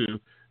talk to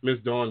Miss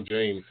Dawn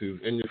James,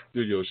 who's in the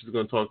studio. She's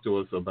going to talk to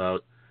us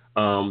about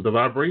the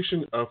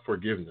vibration of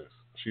forgiveness.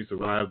 She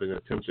survived an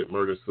attempted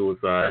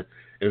murder-suicide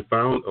and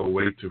found a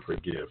way to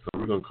forgive. So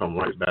we're going to come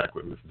right back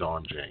with Miss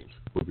Dawn James.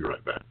 We'll be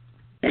right back.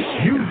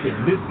 You've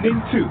been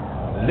listening to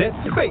Let's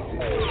Face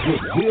It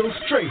with Will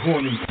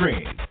Strayhorn and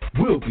Friends.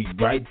 We'll be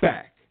right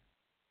back.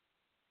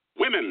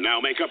 Women now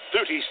make up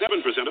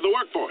 37% of the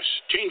workforce,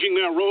 changing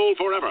their role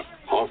forever.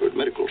 Harvard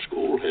Medical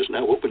School has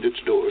now opened its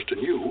doors to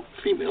new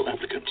female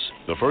applicants.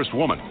 The first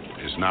woman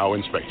is now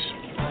in space.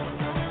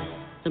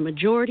 The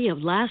majority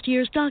of last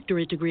year's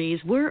doctorate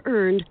degrees were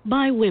earned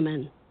by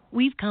women.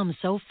 We've come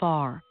so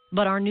far,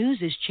 but our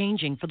news is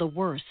changing for the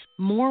worse.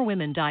 More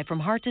women die from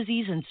heart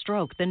disease and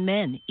stroke than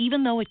men,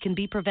 even though it can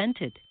be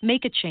prevented.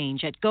 Make a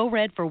change at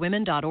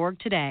GoRedForWomen.org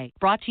today.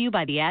 Brought to you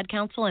by the Ad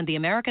Council and the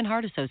American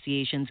Heart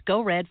Association's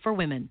Go Red for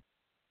Women.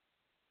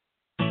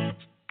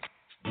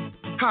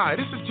 Hi,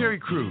 this is Terry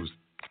Crews,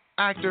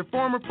 actor,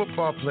 former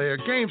football player,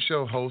 game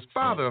show host,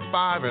 father of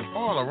 5, and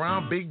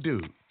all-around big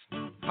dude.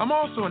 I'm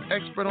also an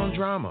expert on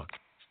drama.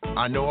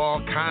 I know all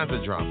kinds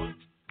of drama.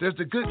 There's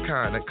the good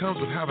kind that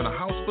comes with having a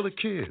house full of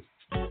kids.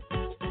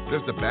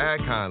 There's the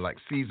bad kind like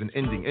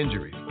season-ending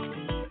injuries.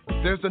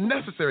 There's the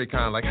necessary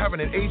kind like having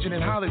an agent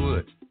in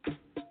Hollywood.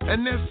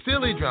 And there's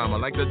silly drama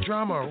like the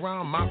drama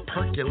around my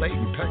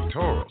percolating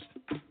pectorals.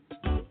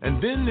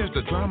 And then there's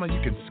the drama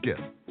you can skip.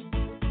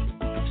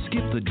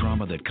 Skip the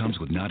drama that comes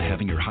with not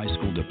having your high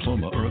school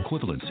diploma or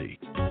equivalency.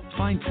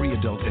 Find free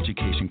adult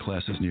education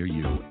classes near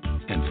you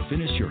and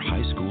finish your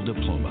high school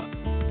diploma.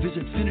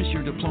 Visit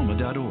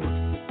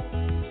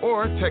finishyourdiploma.org.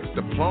 Or text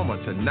diploma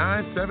to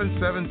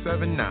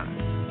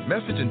 97779.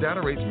 Message and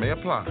data rates may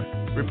apply.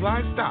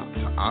 Reply STOP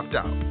to opt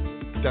out.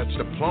 That's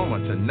diploma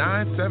to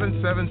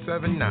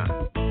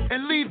 97779.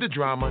 And leave the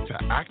drama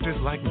to actors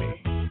like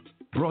me.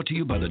 Brought to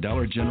you by the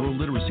Dollar General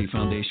Literacy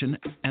Foundation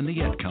and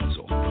the Ad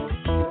Council.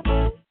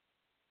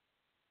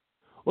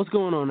 What's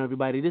going on,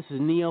 everybody? This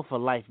is Neo for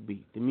Life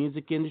Beat. The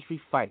music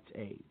industry fights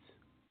AIDS.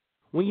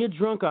 When you're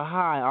drunk or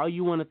high, all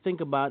you want to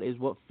think about is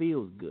what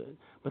feels good.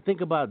 But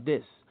think about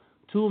this.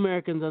 2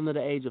 Americans under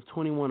the age of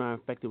 21 are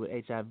infected with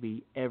HIV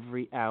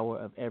every hour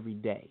of every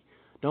day.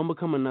 Don't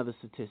become another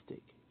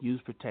statistic. Use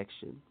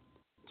protection.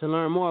 To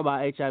learn more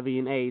about HIV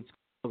and AIDS,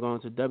 go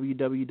on to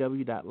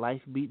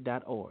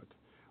www.lifebeat.org.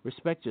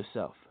 Respect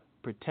yourself.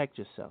 Protect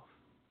yourself.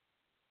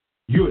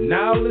 You're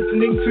now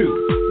listening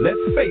to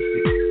Let's Face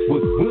It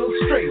with Will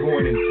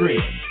Strayhorn and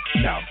friends.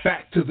 Now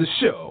back to the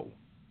show.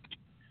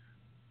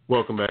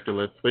 Welcome back to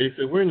Let's Face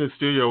It. We're in the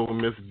studio with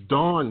Miss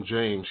Dawn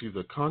James. She's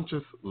a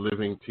conscious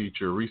living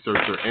teacher,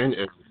 researcher, and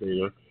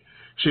educator.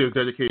 She has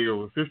dedicated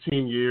over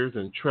 15 years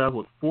and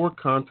traveled 4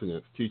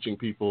 continents teaching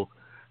people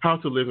how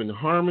to live in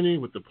harmony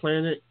with the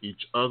planet,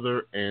 each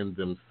other, and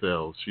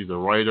themselves. She's a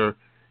writer,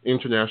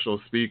 international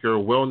speaker,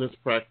 wellness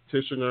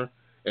practitioner,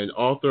 and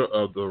author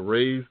of the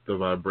Raise the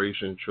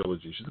Vibration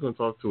trilogy. She's going to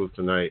talk to us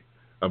tonight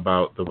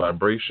about the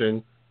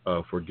vibration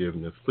of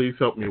forgiveness. Please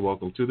help me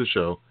welcome to the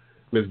show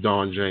Ms.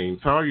 Dawn James.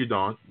 How are you,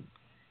 Dawn?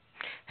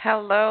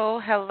 Hello,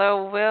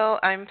 Will.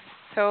 I'm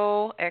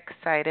so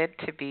excited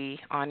to be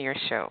on your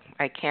show.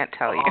 I can't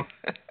tell you.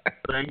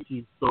 Thank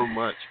you so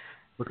much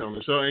for coming on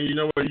the show. And you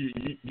know what?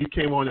 You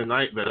came on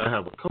tonight that I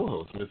have a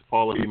co-host, Miss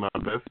Paula B, my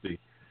bestie,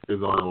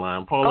 is on the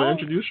line. Paula,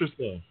 introduce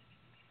yourself.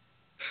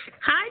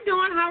 Hi,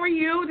 Dawn. How are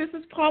you? This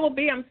is Paula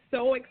B. I'm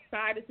so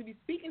excited to be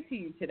speaking to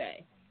you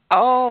today.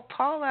 Oh,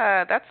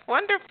 Paula, that's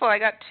wonderful. I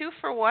got 2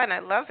 for 1. I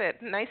love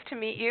it. Nice to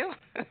meet you.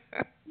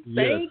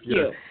 Thank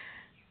you.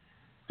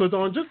 So,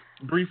 Dawn, just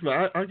briefly,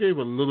 I gave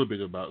a little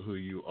bit about who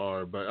you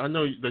are, but I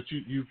know that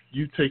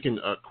you've taken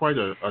quite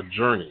a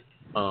journey,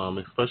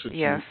 especially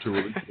to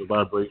release the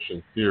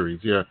Vibration series.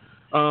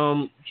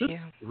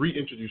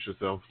 Reintroduce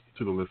yourself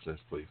to the listeners,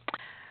 please.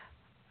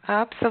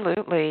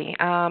 Absolutely.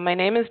 My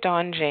name is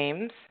Dawn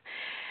James,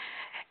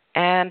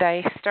 and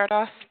I start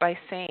off by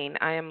saying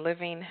I am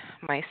living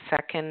my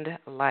second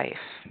life.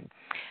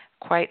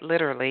 Quite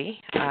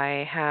literally,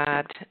 I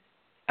had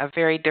a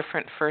very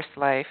different first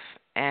life,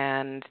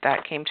 and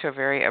that came to a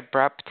very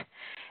abrupt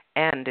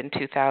end in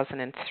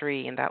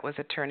 2003, and that was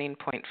a turning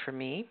point for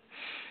me.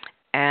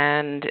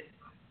 And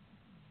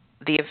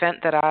the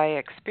event that I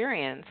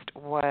experienced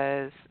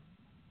was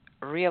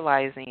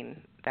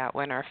realizing that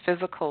when our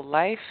physical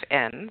life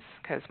ends,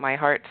 because my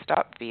heart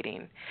stopped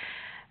beating,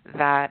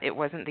 that it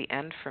wasn't the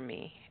end for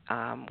me.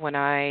 When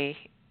I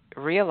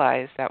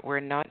realized that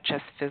we're not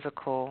just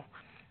physical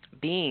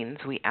beings,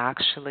 we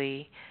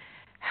actually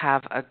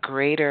have a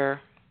greater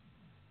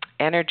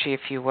energy,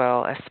 if you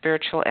will, a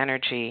spiritual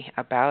energy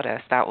about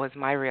us. That was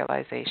my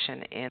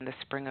realization in the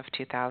spring of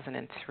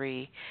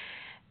 2003.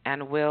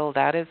 And Will,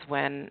 that is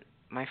when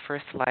my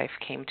first life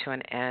came to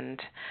an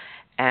end,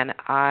 and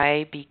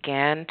I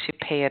began to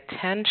pay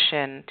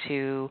attention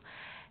to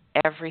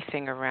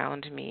everything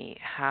around me,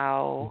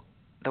 how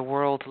the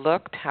world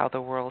looked, how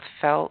the world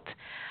felt,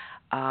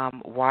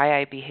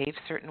 why I behaved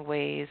certain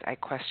ways. I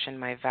questioned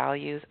my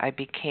values. I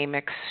became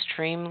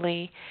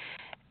extremely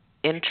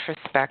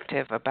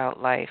introspective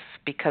about life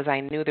because I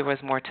knew there was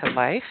more to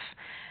life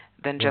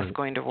than just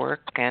going to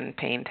work and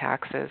paying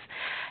taxes.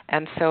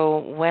 And so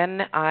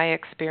when I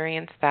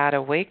experienced that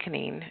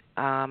awakening,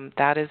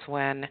 that is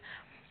when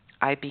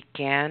I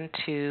began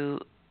to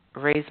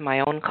raise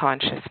my own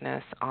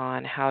consciousness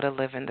on how to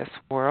live in this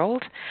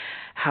world,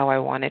 how I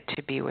wanted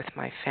to be with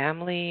my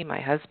family,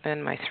 my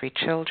husband, my 3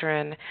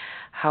 children,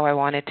 how I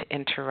wanted to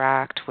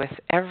interact with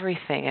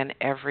everything and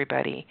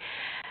everybody.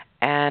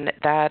 And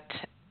that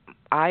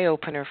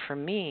eye-opener for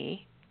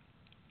me,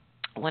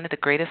 one of the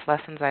greatest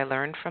lessons I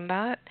learned from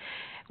that,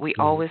 we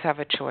always have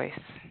a choice.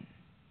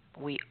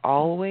 We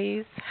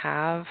always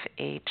have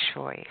a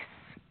choice.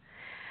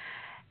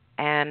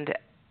 And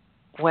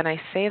when I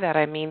say that,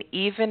 I mean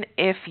even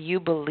if you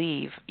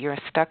believe you're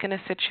stuck in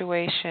a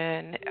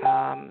situation,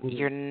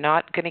 you're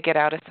not going to get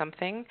out of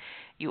something,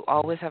 you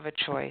always have a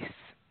choice.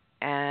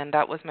 And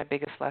that was my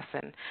biggest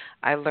lesson.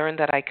 I learned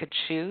that I could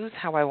choose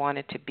how I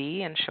wanted to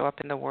be and show up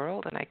in the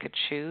world, and I could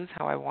choose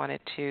how I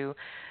wanted to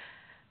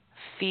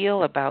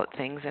feel about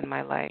things in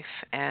my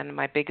life. And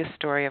my biggest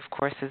story, of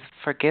course, is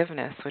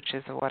forgiveness, which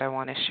is what I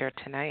want to share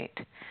tonight,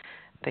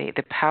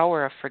 the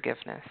power of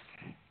forgiveness.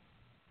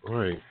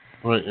 Right.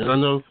 And I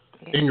know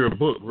in your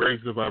book,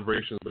 Raise the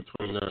Vibration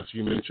Between Us,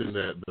 you mentioned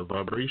that the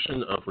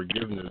vibration of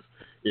forgiveness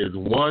is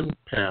one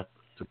path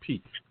to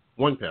peace.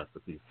 One path to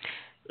peace.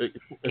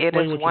 It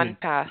is one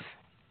path.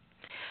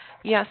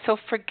 Yeah, so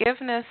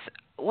forgiveness,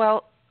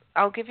 well,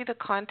 I'll give you the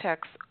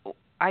context.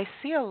 I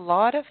see a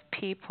lot of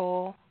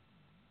people,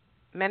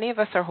 many of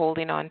us are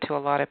holding on to a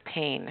lot of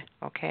pain,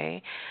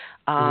 okay?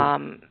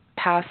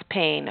 Past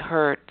pain,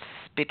 hurts,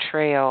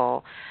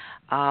 betrayal.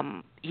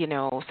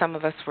 Some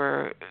of us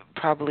were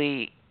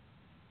probably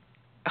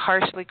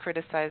harshly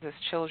criticize as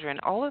children.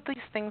 All of these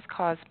things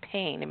cause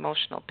pain,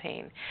 emotional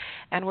pain,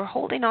 and we're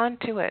holding on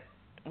to it,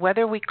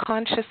 whether we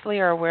consciously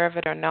are aware of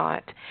it or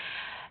not.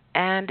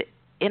 And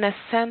in a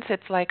sense,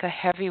 it's like a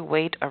heavy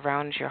weight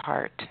around your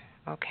heart,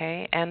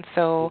 okay? And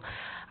so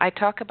I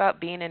talk about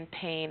being in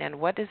pain and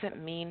what does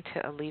it mean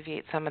to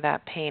alleviate some of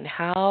that pain?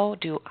 How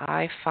do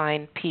I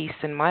find peace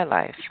in my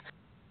life?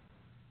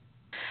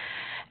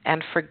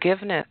 And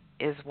forgiveness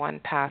is one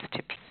path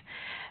to peace,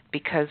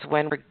 because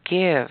when we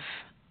forgive,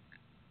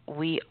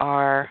 we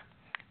are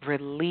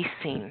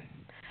releasing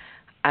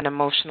an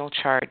emotional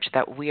charge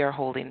that we are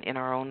holding in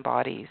our own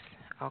bodies.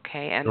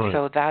 Okay, and right.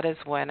 So that is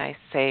when I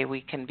say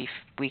we can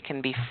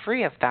be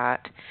free of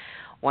that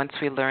once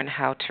we learn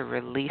how to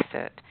release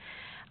it.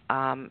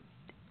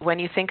 When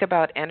you think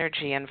about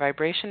energy, and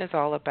vibration is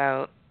all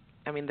about,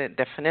 the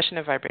definition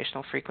of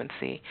vibrational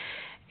frequency,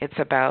 it's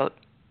about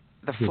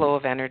the flow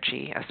of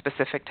energy, a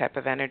specific type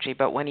of energy.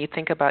 But when you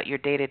think about your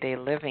day-to-day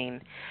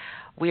living,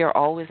 we are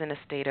always in a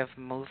state of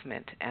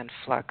movement and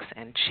flux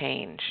and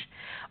change.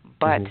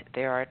 But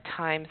there are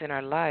times in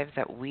our lives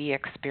that we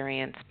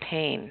experience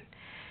pain,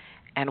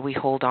 and we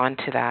hold on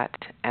to that,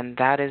 and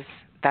that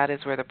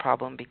is where the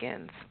problem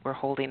begins. We're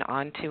holding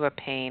on to a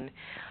pain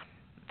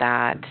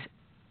that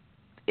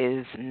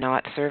is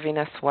not serving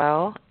us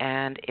well,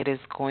 and it is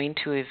going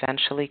to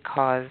eventually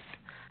cause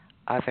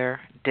other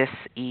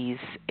dis-ease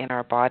in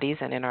our bodies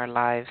and in our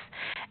lives,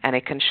 and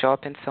it can show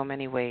up in so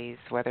many ways,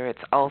 whether it's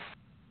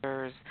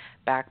ulcers,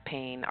 back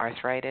pain,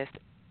 arthritis.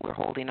 We're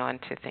holding on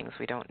to things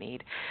we don't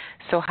need.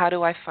 So how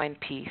do I find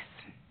peace?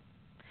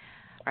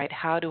 Right?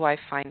 How do I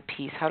find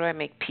peace? How do I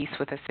make peace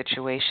with a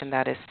situation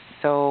that is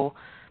so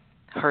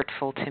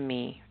hurtful to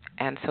me?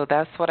 And so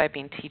that's what I've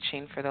been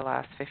teaching for the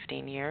last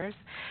 15 years.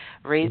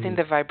 Raising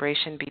the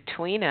vibration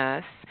between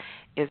us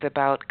is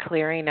about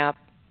clearing up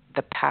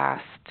the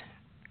past,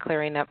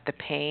 clearing up the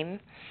pain,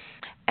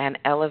 and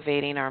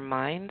elevating our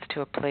minds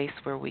to a place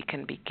where we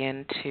can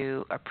begin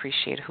to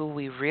appreciate who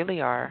we really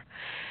are,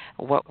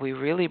 what we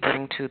really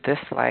bring to this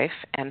life,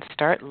 and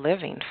start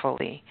living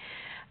fully.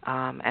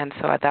 And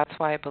so that's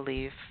why I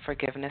believe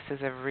forgiveness is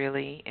a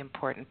really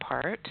important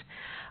part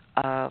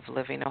of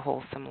living a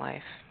wholesome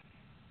life.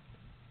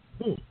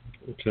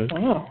 Okay.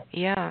 Wow.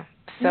 Yeah.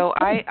 So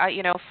I,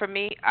 for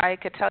me, I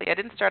could tell you, I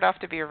didn't start off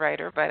to be a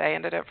writer, but I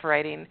ended up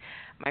writing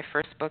my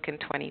first book in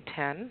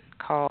 2010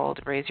 called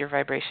Raise Your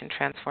Vibration,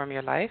 Transform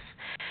Your Life.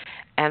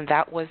 And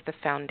that was the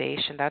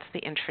foundation. That's the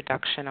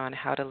introduction on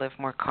how to live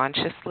more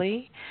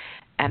consciously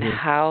and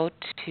how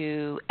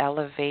to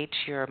elevate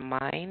your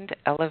mind,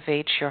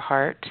 elevate your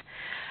heart,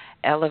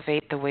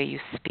 elevate the way you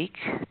speak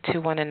to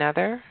one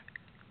another,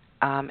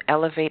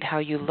 elevate how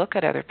you look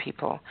at other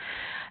people.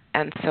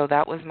 And so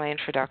that was my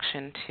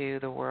introduction to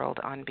the world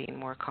on being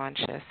more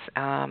conscious.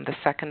 The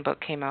second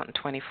book came out in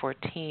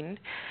 2014,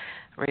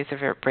 Raise the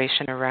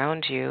Vibration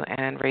Around You,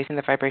 and raising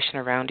the vibration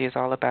around you is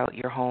all about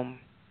your home.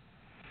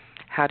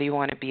 How do you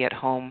want to be at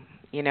home?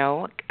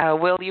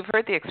 Will, you've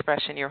heard the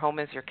expression, your home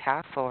is your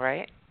castle,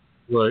 right?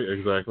 Right,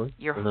 exactly.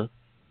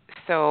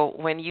 So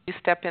when you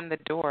step in the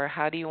door,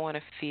 how do you want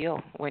to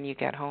feel when you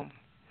get home?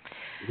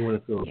 You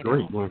want to feel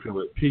great. You want to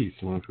feel at peace.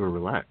 You want to feel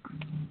relaxed.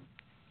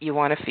 You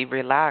want to feel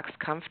relaxed,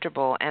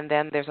 comfortable. And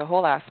then there's a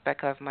whole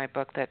aspect of my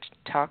book that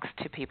talks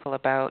to people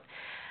about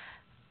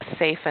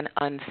safe and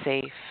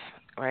unsafe,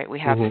 right? We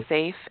have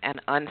safe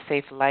and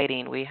unsafe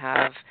lighting. We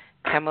have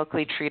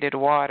chemically treated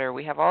water.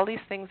 We have all these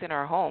things in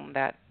our home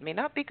that may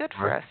not be good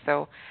for us.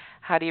 So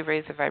how do you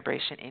raise the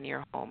vibration in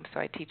your home?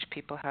 So I teach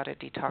people how to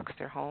detox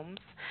their homes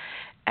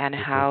and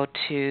how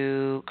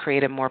to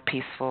create a more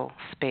peaceful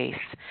space.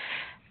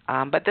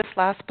 But this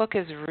last book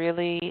is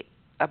really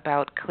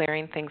about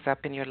clearing things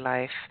up in your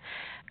life,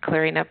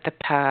 clearing up the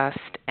past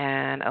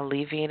and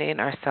alleviating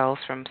ourselves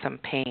from some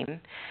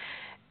pain,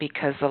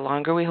 because the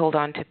longer we hold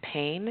on to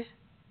pain,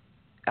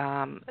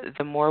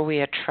 the more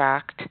we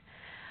attract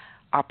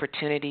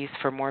opportunities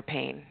for more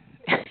pain.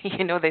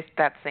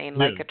 That saying,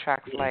 like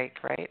attracts like,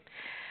 right?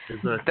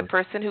 Exactly. The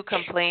person who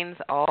complains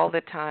all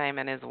the time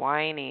and is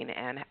whining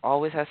and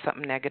always has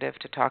something negative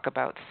to talk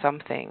about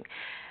something,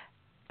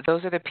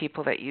 those are the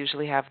people that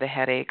usually have the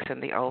headaches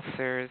and the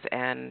ulcers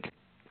and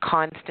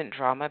constant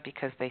drama,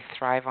 because they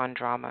thrive on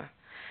drama.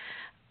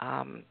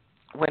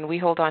 When we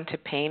hold on to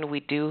pain, we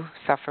do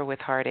suffer with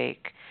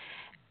heartache.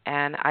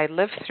 And I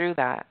lived through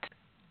that.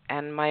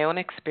 And my own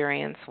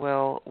experience,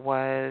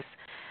 was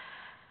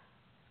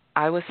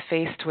I was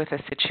faced with a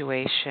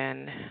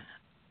situation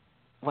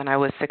when I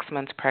was 6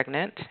 months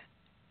pregnant.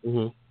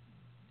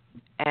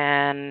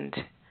 And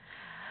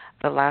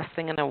the last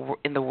thing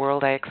in the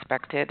world I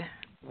expected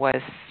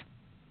was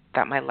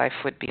that my life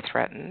would be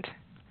threatened.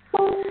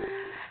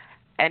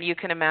 And you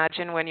can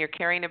imagine when you're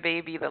carrying a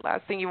baby, the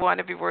last thing you want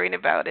to be worrying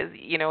about is,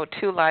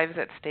 2 lives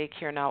at stake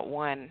here, not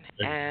one.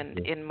 And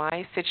in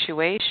my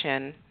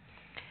situation,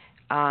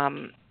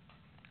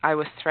 I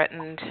was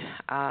threatened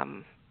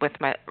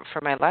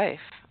for my life,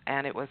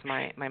 and it was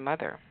my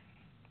mother.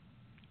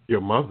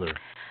 Your mother?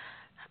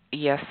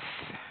 Yes.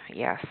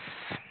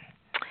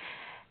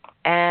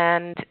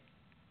 And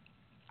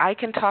I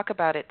can talk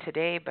about it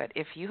today, but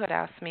if you had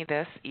asked me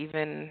this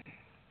even,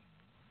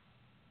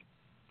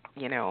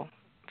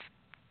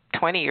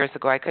 20 years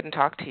ago, I couldn't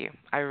talk to you.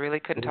 I really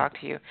couldn't talk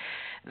to you.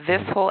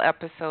 This whole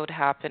episode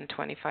happened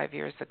 25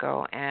 years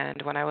ago,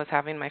 and when I was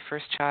having my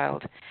first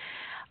child,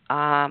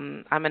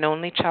 I'm an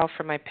only child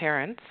for my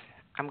parents.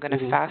 I'm going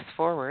to fast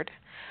forward.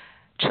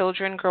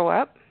 Children grow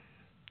up.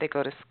 They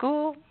go to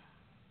school.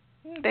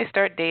 They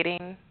start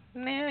dating.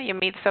 You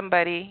meet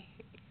somebody.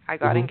 I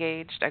got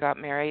engaged. I got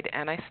married,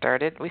 and we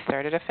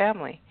started a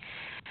family.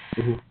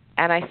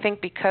 And I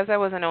think because I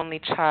was an only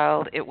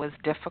child, it was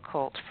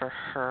difficult for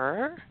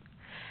her,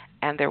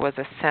 and there was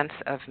a sense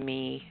of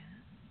me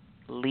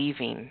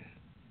leaving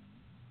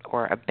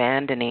or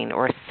abandoning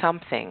or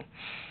something.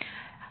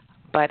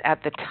 But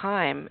at the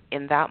time,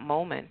 in that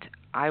moment,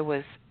 I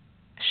was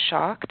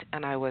shocked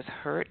and I was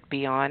hurt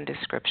beyond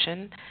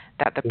description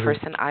that the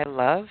person I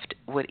loved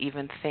would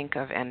even think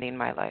of ending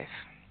my life.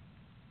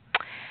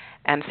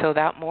 And so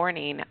that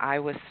morning, I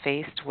was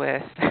faced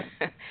with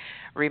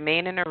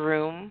remain in a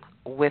room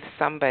with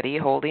somebody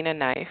holding a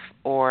knife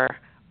or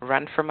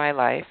run for my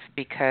life,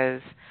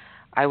 because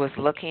I was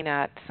looking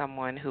at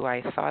someone who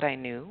I thought I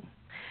knew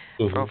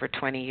for over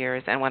 20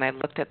 years. And when I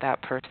looked at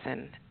that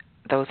person,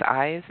 those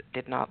eyes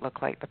did not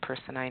look like the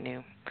person I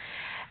knew.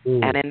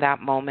 And in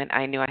that moment,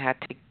 I knew I had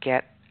to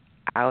get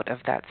out of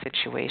that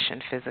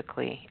situation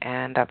physically,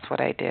 and that's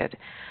what I did.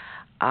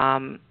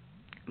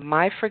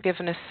 My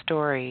forgiveness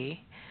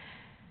story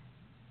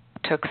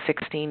took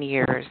 16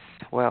 years,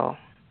 Will.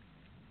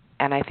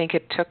 And I think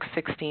it took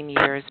 16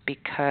 years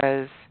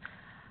because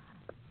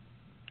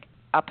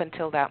up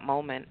until that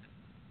moment,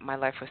 my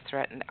life was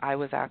threatened. I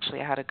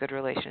had a good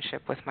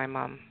relationship with my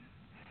mom.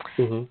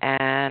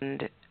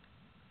 And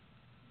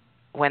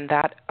when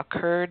that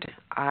occurred,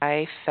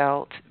 I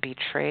felt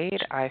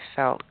betrayed. I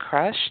felt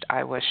crushed.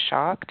 I was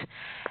shocked.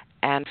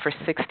 And for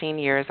 16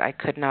 years, I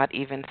could not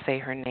even say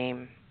her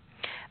name.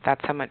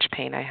 That's how much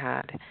pain I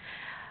had.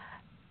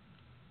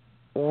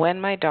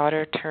 When my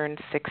daughter turned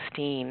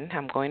 16,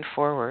 I'm going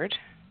forward.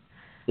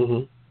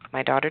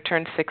 My daughter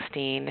turned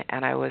 16,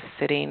 and I was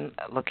sitting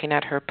looking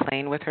at her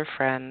playing with her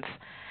friends,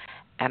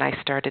 and I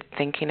started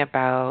thinking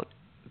about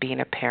being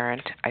a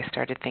parent. I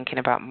started thinking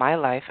about my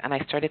life, and I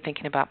started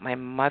thinking about my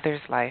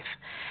mother's life.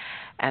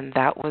 And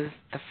that was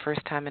the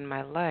first time in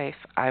my life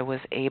I was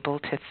able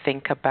to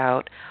think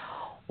about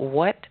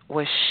what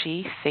was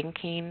she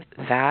thinking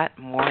that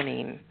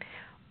morning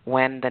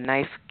when the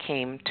knife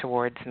came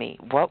towards me.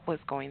 What was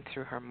going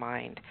through her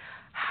mind?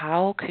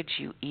 How could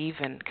you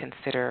even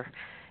consider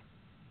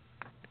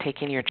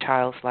taking your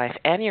child's life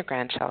and your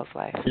grandchild's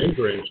life?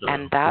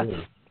 And that's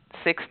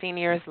 16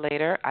 years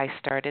later, I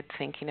started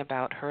thinking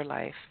about her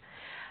life.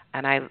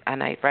 And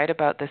I write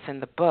about this in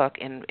the book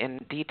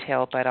in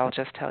detail, but I'll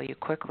just tell you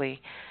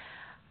quickly.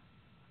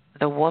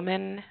 The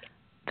woman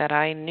that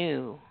I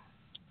knew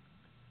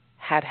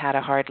had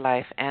a hard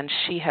life, and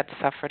she had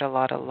suffered a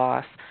lot of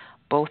loss.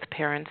 Both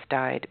parents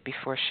died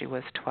before she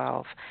was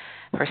 12.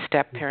 Her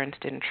step-parents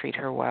didn't treat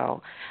her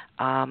well.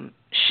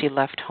 She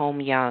left home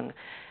young.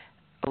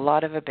 A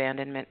lot of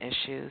abandonment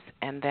issues.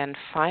 And then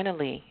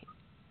finally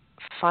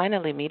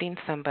meeting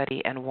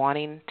somebody and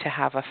wanting to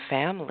have a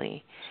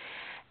family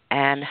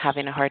and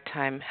having a hard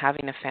time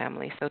having a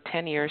family. So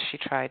 10 years she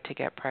tried to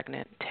get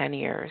pregnant, 10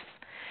 years.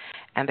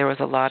 And there was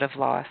a lot of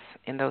loss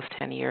in those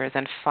 10 years.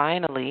 And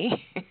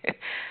finally,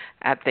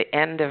 at the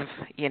end of,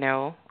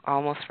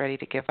 almost ready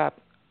to give up,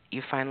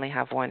 you finally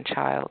have one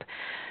child.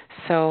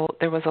 So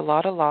there was a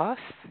lot of loss,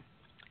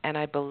 and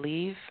I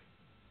believe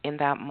in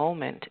that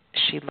moment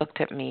she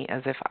looked at me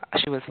as if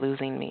she was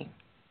losing me.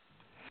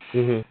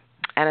 And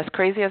as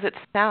crazy as it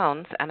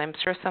sounds, and I'm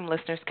sure some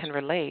listeners can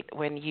relate,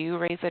 when you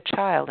raise a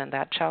child and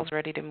that child's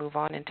ready to move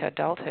on into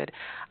adulthood,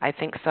 I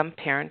think some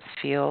parents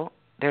feel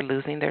they're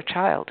losing their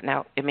child.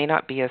 Now, it may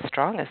not be as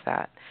strong as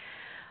that,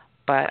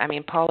 but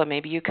Paula,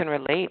 maybe you can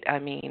relate.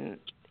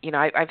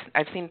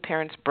 I've seen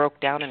parents broke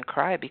down and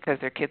cry because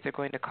their kids are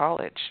going to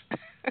college.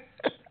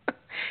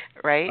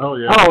 Right? Oh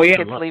yeah.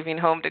 Kids leaving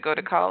home to go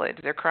to college,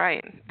 they're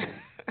crying.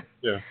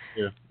 Yeah.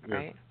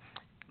 Right?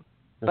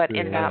 But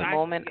in that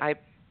moment,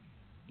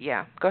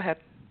 go ahead.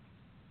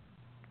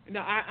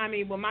 No,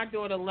 when my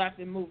daughter left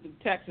and moved to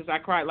Texas, I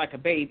cried like a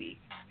baby.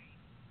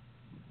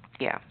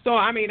 Yeah. So,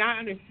 I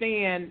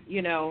understand,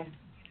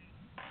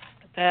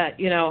 that,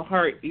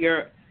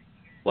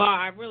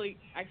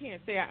 I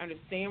can't say I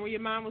understand where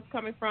your mom was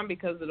coming from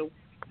because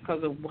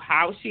of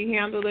how she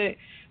handled it.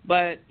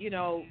 But,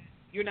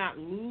 you're not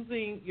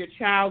losing your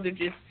child, they're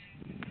just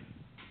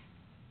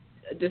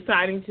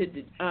deciding to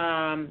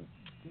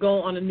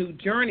go on a new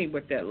journey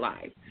with their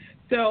life.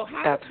 So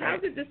how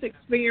did this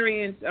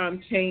experience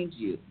change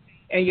you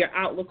and your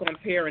outlook on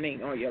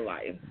parenting or your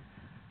life?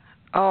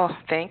 Oh,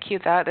 thank you.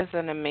 That is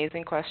an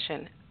amazing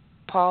question.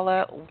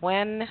 Paula,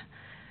 when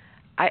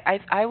I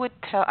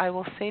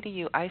will say to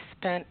you, I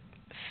spent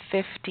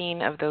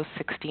 15 of those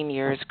 16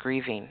 years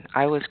grieving.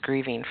 I was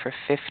grieving for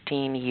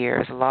 15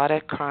 years. A lot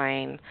of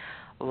crying,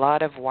 a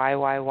lot of why,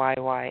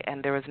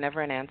 and there was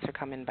never an answer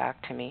coming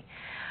back to me.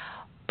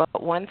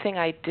 But one thing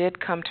I did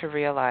come to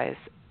realize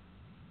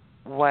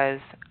was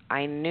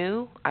I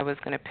knew I was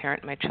going to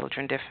parent my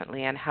children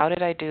differently. And how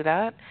did I do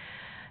that?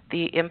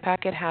 The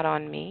impact it had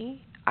on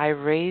me, I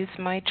raised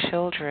my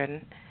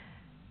children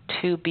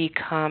to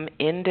become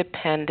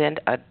independent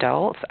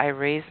adults. I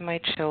raised my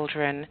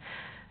children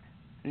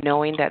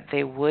knowing that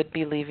they would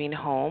be leaving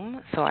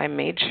home, so I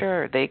made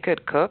sure they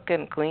could cook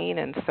and clean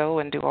and sew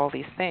and do all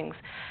these things.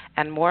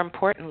 And more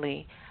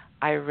importantly,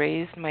 I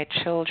raised my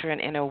children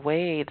in a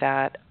way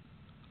that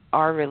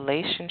our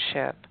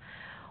relationship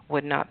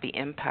would not be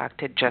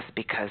impacted just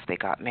because they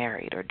got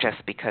married or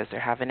just because they're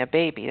having a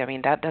baby. I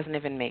mean, that doesn't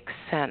even make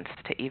sense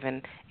to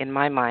even, in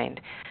my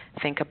mind,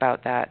 think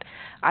about that.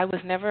 I was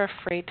never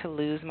afraid to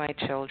lose my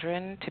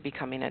children to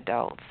becoming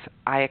adults.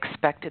 I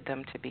expected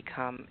them to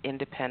become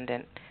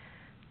independent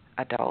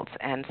adults.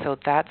 And so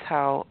that's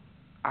how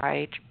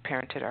I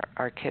parented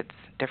our kids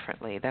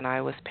differently than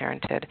I was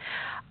parented.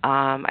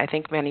 I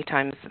think many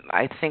times,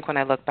 when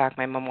I look back,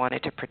 my mom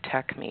wanted to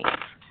protect me,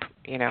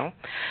 you know.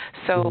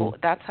 So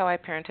that's how I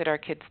parented our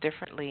kids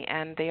differently,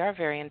 and they are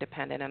very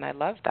independent, and I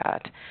love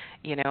that,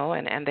 you know,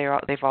 and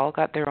they've all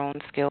got their own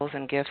skills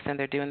and gifts, and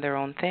they're doing their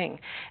own thing.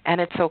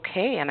 And it's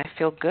okay, and I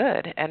feel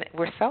good, and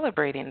we're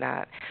celebrating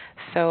that.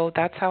 So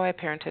that's how I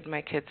parented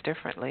my kids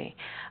differently.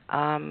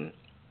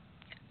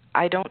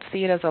 I don't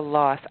see it as a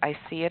loss. I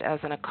see it as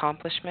an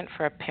accomplishment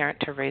for a parent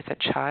to raise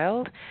a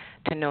child,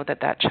 to know that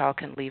that child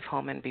can leave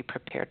home and be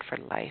prepared for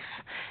life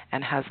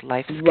and has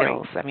life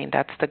skills. Right. I mean,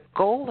 that's the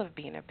goal of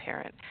being a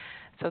parent.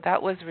 So that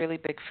was really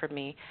big for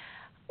me.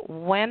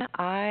 When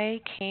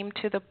I came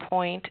to the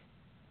point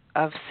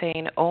of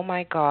saying, oh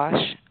my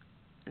gosh,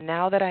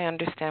 now that I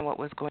understand what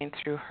was going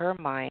through her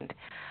mind,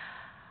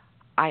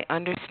 I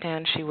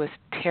understand she was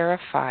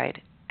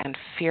terrified and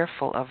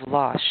fearful of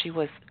loss. She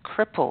was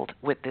crippled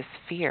with this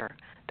fear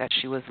that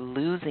she was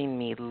losing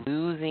me,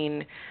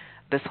 losing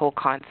this whole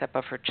concept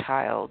of her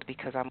child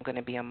because I'm going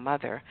to be a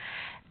mother.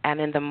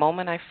 And in the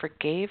moment I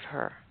forgave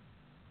her,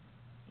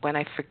 when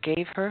I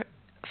forgave her,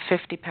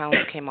 50 pounds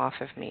came off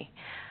of me,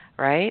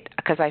 right?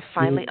 Because I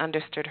finally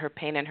understood her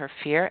pain and her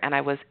fear, and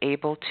I was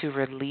able to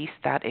release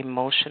that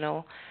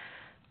emotional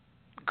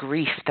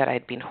grief that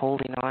I'd been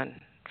holding on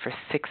for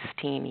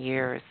 16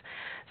 years.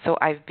 So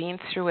I've been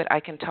through it. I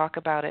can talk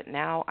about it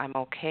now. I'm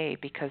okay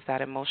because that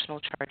emotional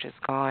charge is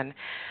gone.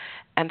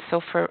 And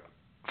so for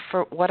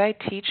what I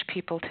teach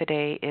people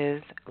today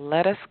is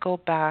let us go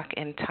back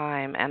in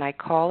time, and I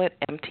call it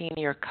emptying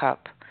your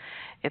cup.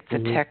 It's a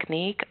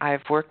technique.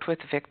 I've worked with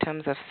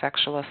victims of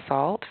sexual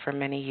assault for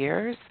many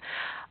years.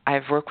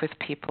 I've worked with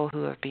people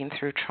who have been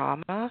through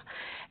trauma,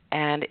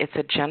 and it's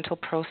a gentle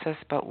process,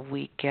 but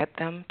we get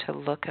them to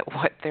look at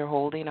what they're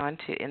holding on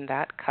to in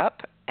that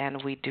cup,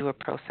 and we do a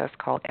process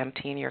called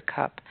emptying your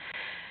cup.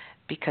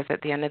 Because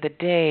at the end of the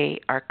day,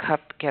 our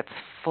cup gets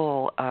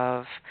full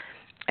of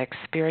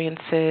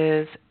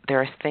experiences.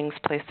 There are things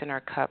placed in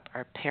our cup,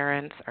 our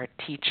parents, our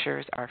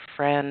teachers, our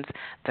friends,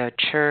 the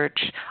church,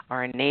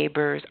 our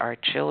neighbors, our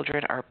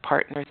children, our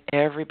partners.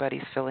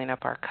 Everybody's filling up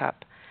our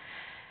cup.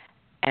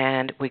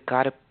 And we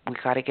got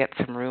to get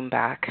some room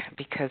back,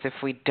 because if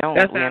we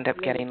don't, we end up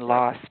getting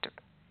lost.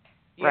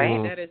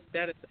 Right?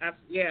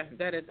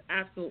 That is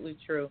absolutely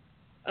true.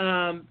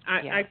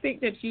 I think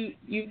that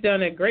you've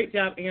done a great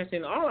job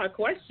answering all our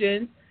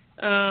questions.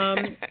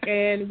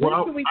 And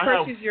when can we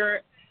purchase your?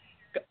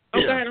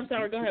 Go ahead. I'm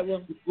sorry. Go ahead,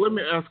 Will. Let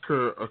me ask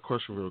her a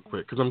question real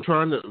quick, because I'm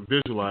trying to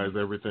visualize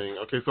everything.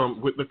 Okay, so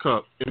I'm with the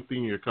cup,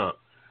 emptying your cup.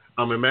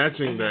 I'm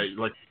imagining that,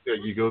 like you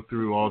said, you go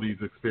through all these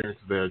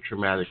experiences that are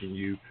traumatic, and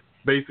you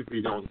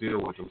basically don't deal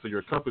with them. So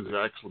your cup is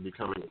actually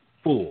becoming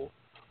full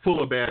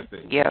of bad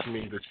things. Yes. Which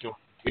means that you don't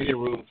have any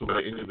room to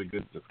let any of the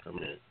goodness come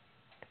in.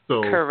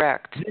 So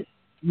correct.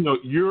 You know,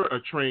 you're a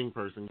trained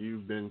person.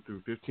 You've been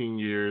through 15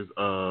 years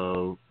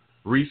of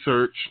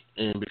research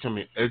and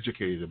becoming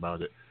educated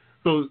about it.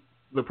 So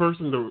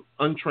the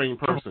untrained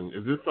person,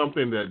 is this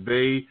something that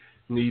they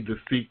need to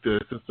seek the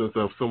assistance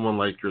of someone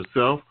like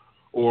yourself,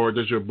 or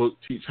does your book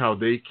teach how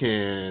they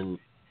can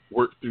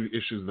work through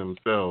issues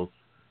themselves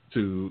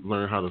to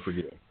learn how to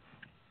forgive?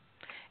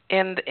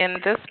 In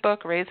this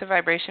book, Raise the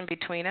Vibration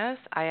Between Us,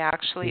 I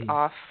actually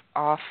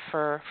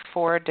offer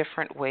 4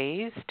 different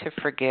ways to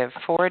forgive,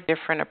 4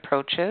 different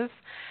approaches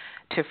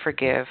to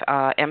forgive.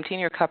 Emptying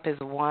your cup is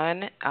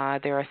one.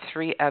 There are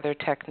 3 other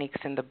techniques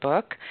in the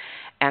book,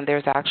 and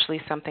there's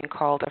actually something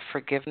called a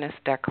forgiveness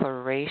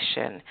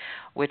declaration,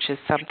 which is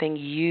something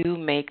you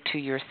make to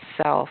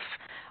yourself,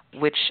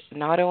 which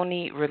not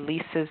only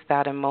releases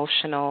that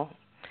emotional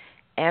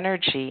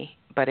energy,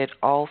 but it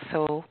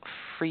also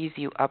frees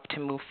you up to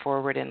move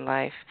forward in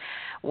life.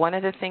 One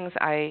of the things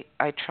I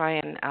try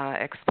and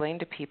explain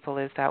to people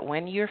is that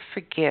when you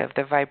forgive,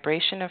 the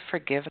vibration of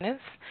forgiveness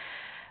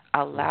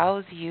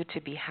allows you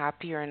to be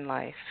happier in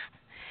life.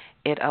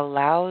 It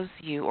allows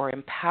you or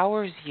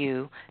empowers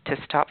you to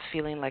stop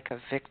feeling like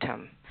a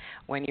victim.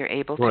 When you're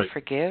able to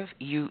forgive,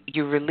 you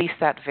release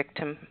that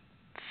victim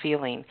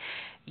feeling.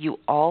 you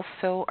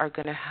also are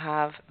going to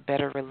have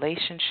better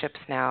relationships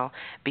now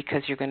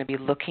because you're going to be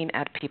looking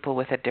at people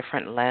with a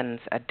different lens,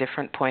 a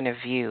different point of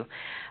view,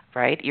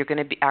 right? You're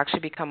going to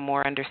actually become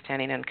more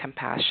understanding and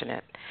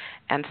compassionate.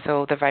 And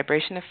so the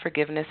vibration of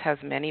forgiveness has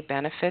many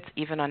benefits,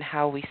 even on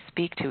how we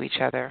speak to each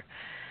other,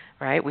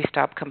 right? We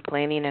stop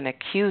complaining and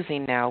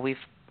accusing now. We've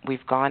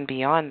gone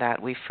beyond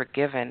that. We've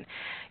forgiven.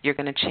 You're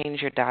going to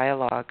change your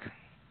dialogue,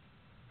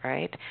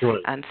 right?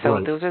 And so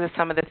those are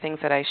some of the things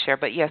that I share.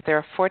 But yes, there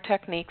are 4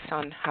 techniques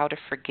on how to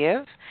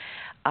forgive.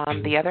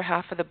 The other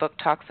half of the book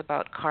talks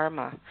about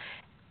karma.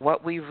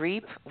 What we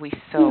reap, we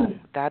sow.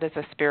 That is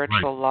a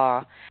spiritual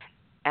law.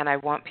 And I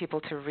want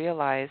people to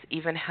realize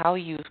even how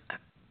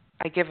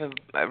I give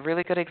a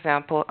really good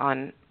example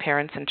on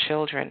parents and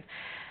children.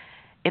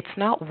 It's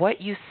not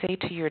what you say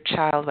to your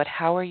child, but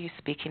how are you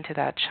speaking to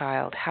that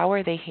child? How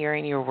are they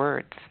hearing your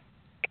words,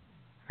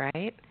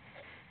 right?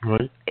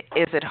 Right.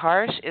 Is it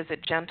harsh? Is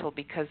it gentle?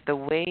 Because the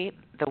way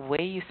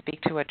you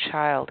speak to a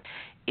child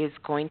is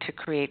going to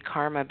create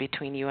karma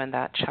between you and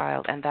that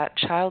child. And that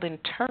child, in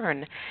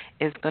turn,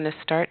 is going to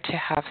start to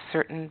have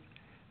certain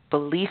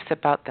beliefs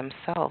about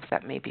themselves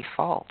that may be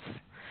false.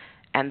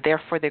 And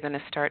therefore, they're going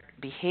to start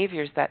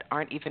behaviors that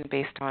aren't even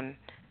based on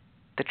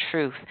the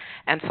truth.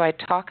 And so I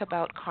talk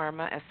about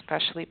karma,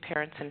 especially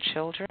parents and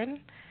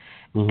children,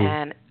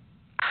 and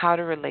how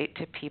to relate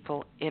to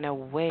people in a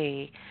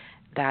way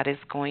that is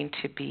going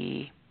to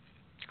be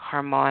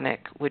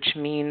harmonic, which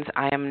means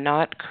I am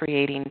not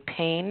creating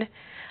pain.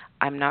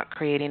 I'm not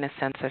creating a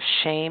sense of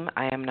shame.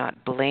 I am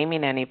not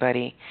blaming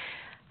anybody.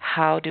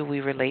 How do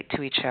we relate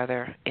to each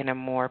other in a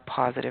more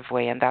positive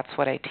way? And that's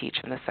what I teach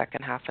in the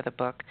second half of the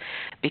book.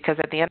 Because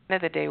at the end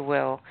of the day,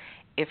 Will,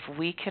 if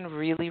we can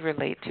really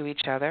relate to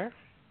each other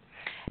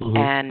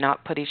and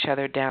not put each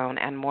other down,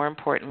 and more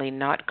importantly,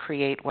 not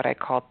create what I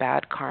call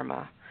bad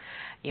karma,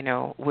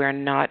 we're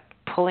not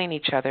pulling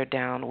each other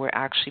down, we're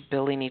actually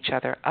building each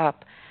other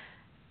up,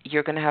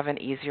 you're going to have an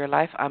easier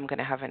life, I'm going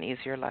to have an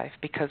easier life,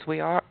 because we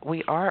are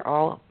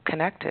all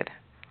connected.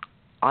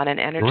 On an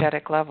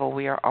energetic level,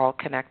 we are all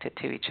connected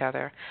to each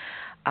other.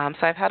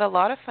 So I've had a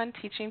lot of fun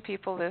teaching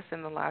people this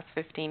in the last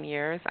 15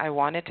 years. I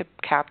wanted to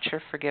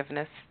capture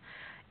forgiveness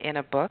in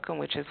a book, and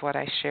which is what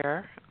I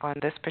share on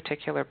this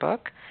particular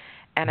book.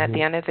 And at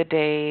the end of the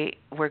day,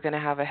 we're going to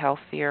have a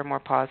healthier, more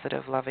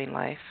positive, loving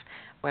life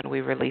when we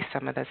release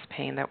some of this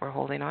pain that we're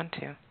holding on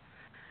to.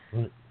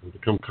 Right. And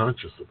become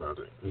conscious about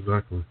it.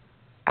 Exactly.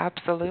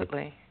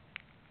 Absolutely.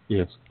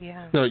 Yes.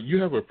 Yeah. Now, you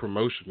have a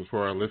promotion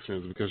for our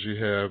listeners because you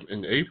have,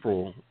 in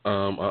April,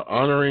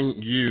 Honoring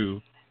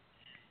You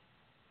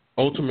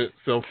Ultimate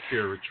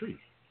Self-Care Retreat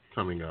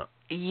coming up.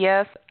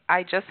 Yes.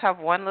 I just have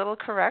one little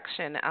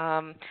correction.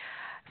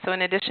 So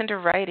in addition to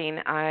writing,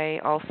 I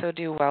also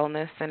do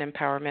wellness and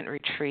empowerment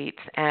retreats,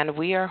 and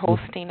we are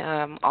hosting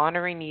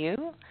Honoring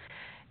You.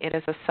 It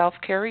is a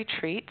self-care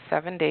retreat,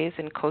 7 days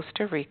in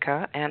Costa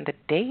Rica, and the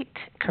date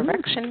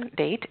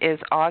is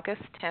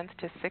August 10th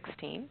to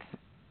 16th.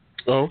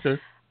 Oh, okay.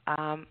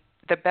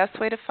 The best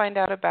way to find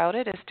out about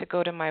it is to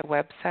go to my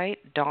website,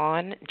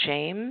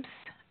 dawnjames.ca.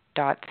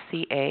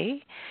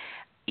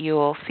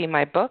 You'll see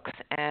my books,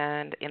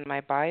 and in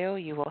my bio,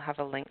 you will have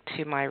a link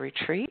to my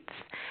retreats.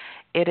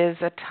 It is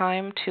a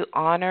time to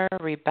honor,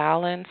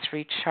 rebalance,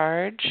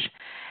 recharge,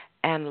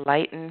 and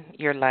lighten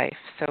your life.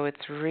 So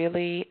it's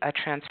really a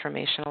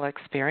transformational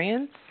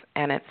experience,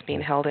 and it's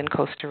being held in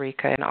Costa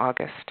Rica in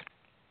August.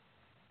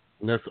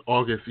 And that's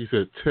August, you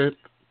said 10th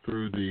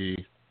through the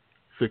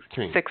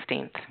 16th.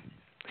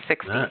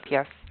 16th,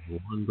 yes.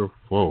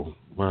 Wonderful.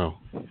 Wow.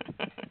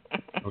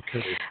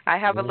 Okay. I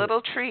have a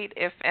little treat.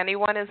 If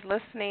anyone is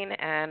listening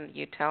and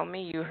you tell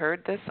me you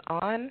heard this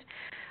on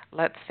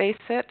Let's Face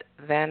It,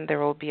 then there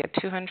will be a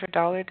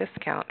 $200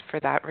 discount for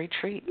that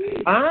retreat.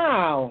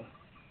 Wow.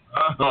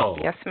 Oh.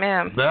 Yes,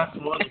 ma'am. That's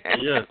wonderful.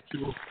 Yes.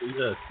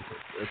 Yes.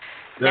 That's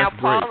now,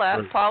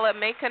 great. Paula,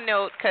 make a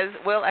note because,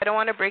 Will, I don't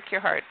want to break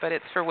your heart, but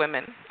it's for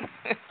women.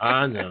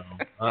 I know.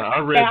 I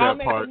read that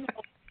part.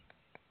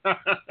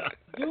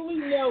 Duly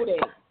noted.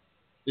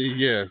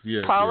 Yes.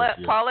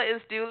 Paula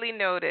is duly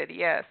noted.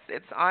 Yes,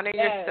 it's honor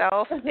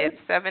yourself. It's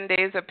 7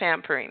 days of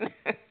pampering.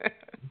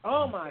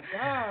 Oh my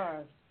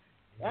gosh,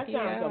 that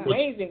sounds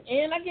amazing!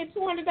 And I get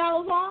 $200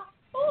 off.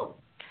 Ooh.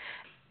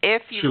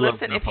 If you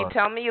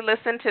tell me you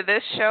listen to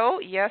this show,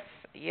 yes,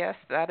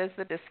 that is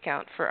the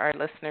discount for our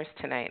listeners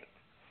tonight.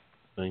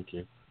 Thank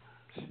you.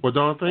 Well,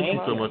 Dawn, thank you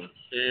so much for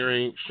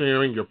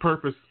sharing your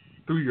purpose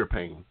through your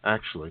pain.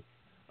 Actually,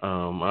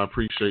 I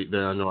appreciate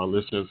that. I know our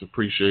listeners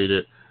appreciate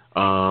it.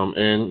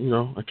 And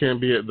I can't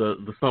be at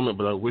the summit,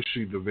 but I wish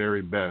you the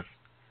very best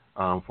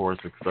for a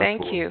successful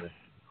Thank you.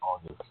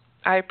 August.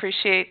 I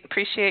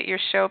appreciate your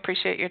show.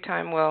 Appreciate your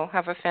time, Will.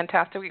 Have a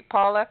fantastic week,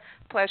 Paula.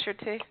 Pleasure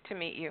to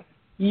meet you.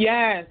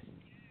 Yes,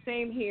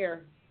 same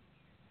here.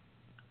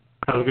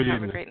 Have a good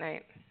evening. Have a great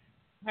night.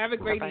 Have a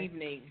great Bye-bye.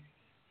 evening.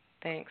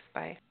 Thanks.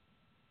 Bye.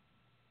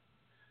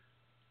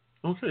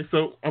 Okay,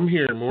 so I'm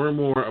hearing more and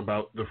more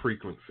about the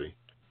frequency,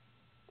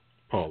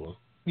 Paula.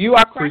 You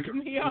are cracking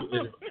me up.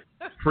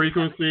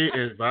 Frequency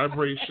and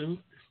vibration.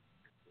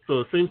 So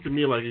it seems to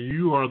me like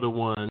you are the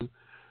one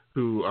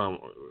who a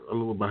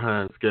little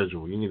behind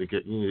schedule. You need to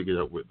get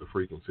up with the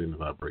frequency and the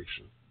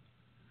vibration.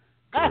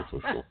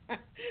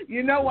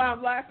 You know why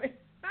I'm laughing?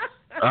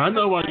 I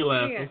know why you're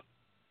laughing.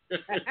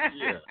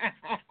 Yeah,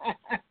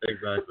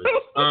 exactly.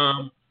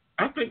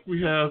 I think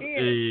we have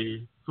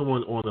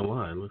someone on the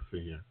line. Let's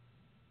see here.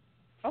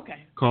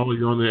 Okay. Caller,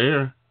 you on the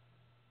air?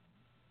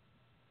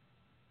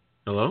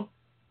 Hello?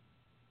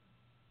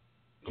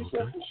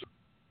 Okay.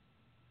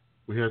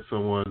 We had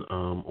someone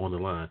on the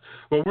line.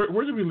 Well,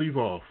 where did we leave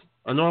off?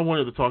 I know I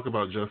wanted to talk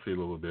about Jussie a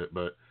little bit,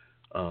 but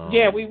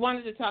yeah, we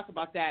wanted to talk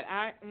about that.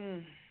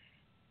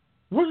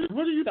 What do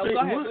you think? So go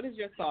ahead. What is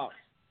your thought?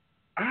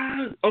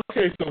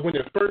 Okay, so when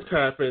it first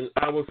happened,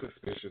 I was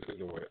suspicious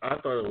in a way. I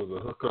thought it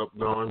was a hookup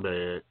gone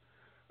bad.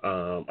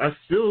 I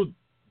still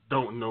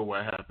don't know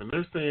what happened.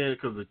 They're saying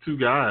because the two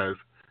guys,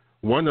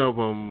 one of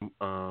them,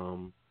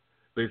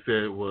 they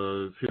said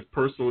was his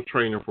personal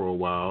trainer for a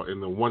while,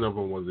 and then one of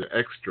them was an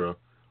extra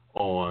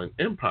on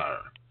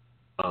Empire.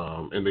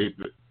 And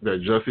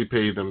that Jussie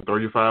paid them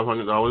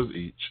 $3,500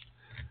 each.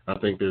 I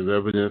think there's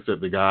evidence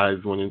that the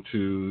guys went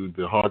into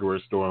the hardware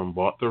store and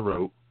bought the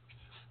rope.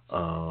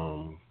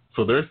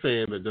 So they're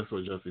saying that that's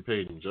what Jussie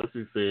paid him.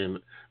 Jussie's saying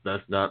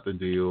that's not the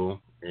deal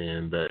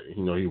and that,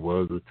 he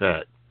was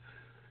attacked.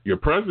 Your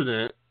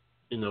president,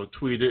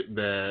 tweeted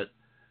that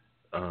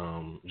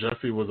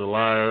Jussie was a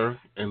liar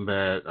and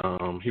that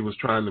he was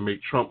trying to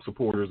make Trump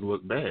supporters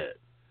look bad.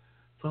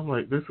 So I'm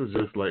like, this is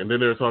just like, and then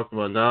they're talking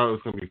about now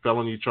it's going to be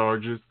felony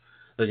charges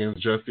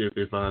against Jussie if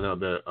they find out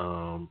that,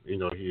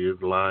 he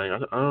is lying. I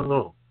don't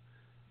know.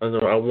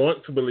 I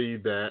want to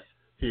believe that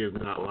he is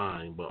not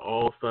lying, but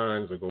all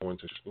signs are going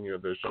to,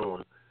 they're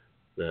showing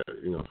that,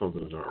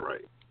 something's not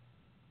right.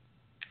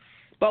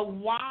 But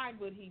why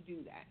would he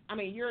do that? I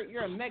mean, you're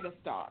a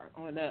megastar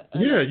on a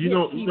you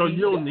don't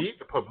need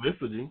the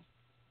publicity.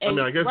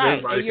 And, I guess right,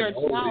 everybody and you're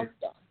can a child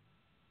star.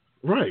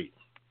 Right.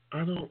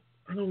 I don't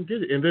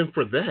get it. And then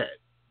for that.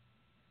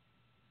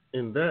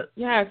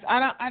 Yes,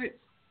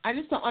 I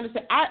just don't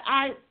understand.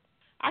 I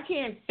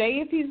can't say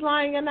if he's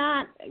lying or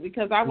not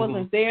because I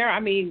wasn't there.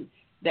 I mean,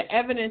 the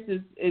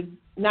evidence is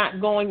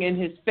not going in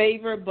his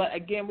favor, but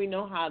again, we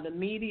know how the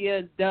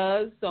media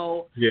does,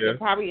 so they're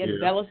probably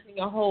embellishing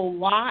a whole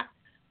lot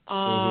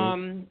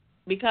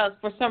because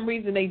for some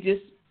reason they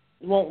just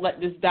won't let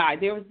this die.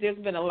 There's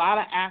been a lot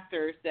of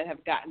actors that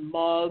have gotten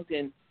mugged,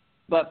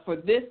 but for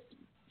this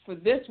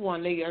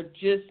one, they are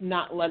just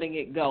not letting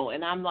it go.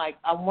 And I'm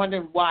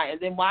wondering why. And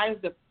then why is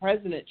the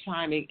president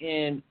chiming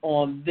in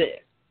on this?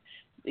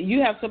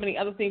 You have so many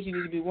other things you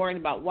need to be worrying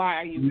about. Why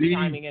are you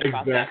chiming in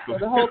about that? So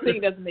the whole thing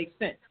doesn't make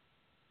sense.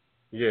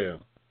 Yeah.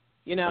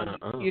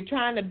 You're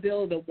trying to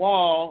build a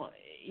wall,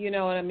 you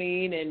know what I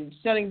mean, and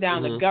shutting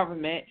down the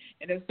government.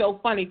 And it's so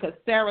funny because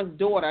Sarah's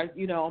daughter,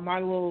 my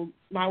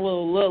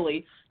little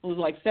Lily, who was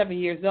like 7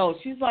 years old,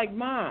 she's like,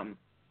 Mom,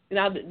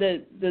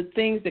 the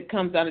things that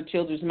comes out of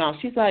children's mouths,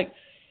 she's like,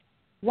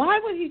 why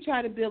would he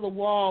try to build a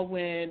wall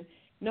when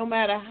no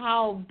matter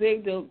how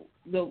big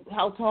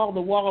how tall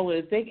the wall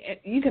is,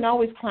 you can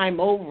always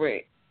climb over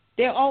it.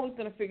 They're always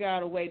going to figure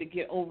out a way to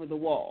get over the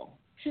wall.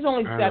 She's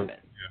only 7.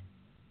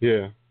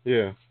 Yeah.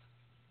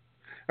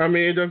 I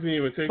mean, it doesn't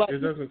take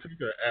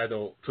an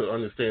adult to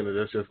understand that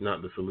that's just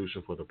not the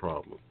solution for the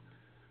problem.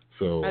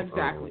 So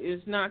exactly,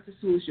 it's not the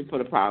solution for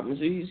the problem.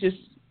 So he's just,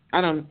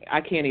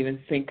 I can't even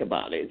think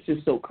about it. It's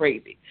just so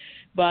crazy.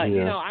 But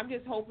I'm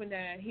just hoping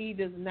that he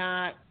does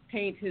not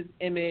paint his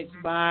image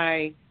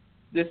by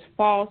this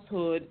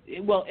falsehood.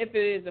 Well, if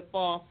it is a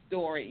false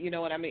story, you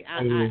know what I mean?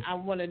 I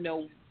want to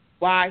know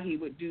why he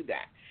would do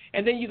that.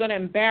 And then you're going to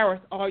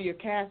embarrass all your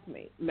cast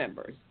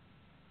members.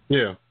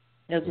 Yeah.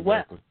 As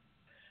well.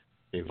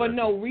 Exactly. For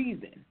no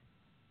reason.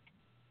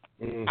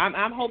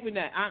 I'm hoping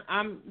that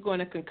I'm going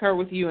to concur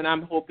with you, and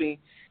I'm hoping,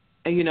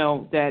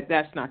 that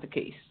that's not the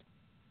case.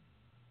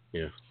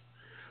 Yeah.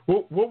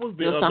 What was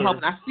the other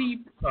I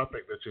see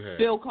topic that you had?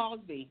 Bill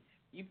Cosby.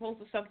 You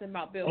posted something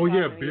about Bill Cosby. Oh,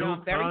 yeah, Bill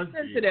I'm very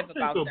sensitive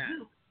about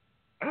that.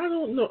 I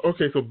don't know.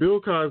 Okay, so Bill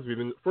Cosby,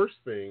 the first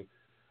thing,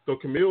 so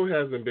Camille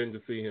hasn't been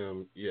to see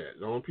him yet.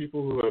 The only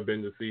people who have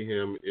been to see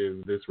him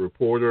is this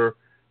reporter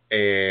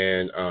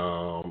and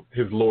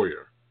his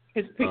lawyer.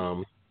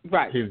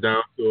 Right. He's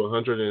down to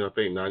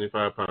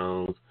 195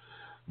 pounds,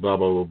 blah,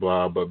 blah, blah,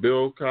 blah. But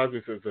Bill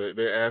Cosby says that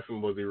they asked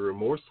him, was he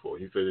remorseful?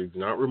 He said he's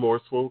not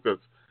remorseful because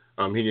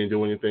he didn't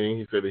do anything.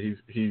 He said that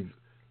he's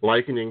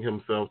likening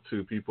himself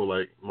to people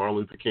like Martin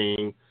Luther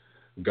King,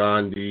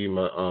 Gandhi,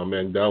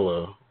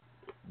 Mandela,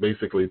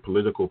 basically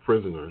political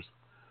prisoners.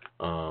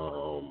 He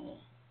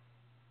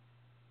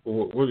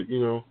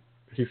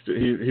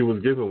was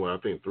given I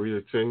think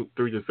 3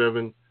 to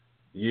 7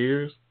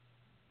 years.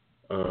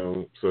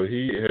 So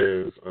he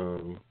has.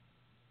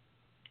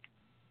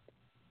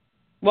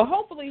 Well,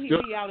 hopefully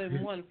he'll be out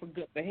in one for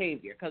good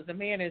behavior because the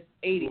man is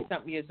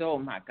 80-something years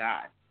old. My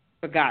God,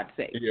 for God's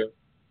sake. Yeah.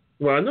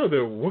 Well, I know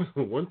there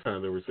one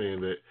time they were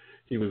saying that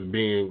he was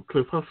being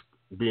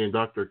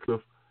Dr.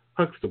 Cliff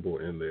Huxtable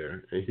in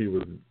there, and he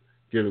was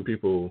giving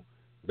people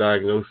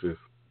diagnosis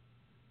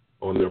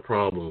on their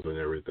problems and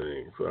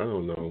everything. So I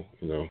don't know,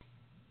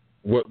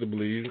 what to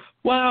believe.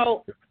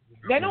 Well,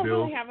 they don't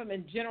really have them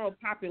in general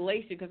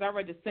population because I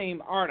read the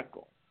same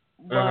article.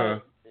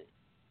 But,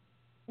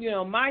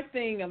 my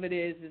thing of it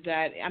is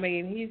that, I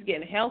mean, he's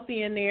getting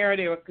healthy in there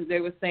because they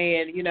were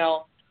saying, he's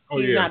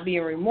not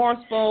being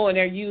remorseful, and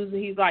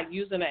he's like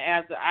using it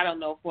as, I don't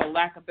know, for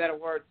lack of a better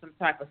word, some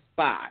type of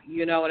spy.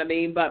 You know what I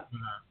mean? But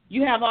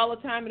you have all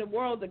the time in the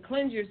world to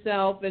cleanse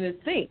yourself and to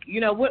think.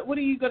 What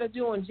are you going to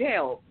do in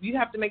jail? You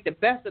have to make the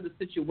best of the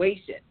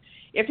situation.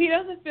 If he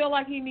doesn't feel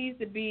like he needs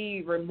to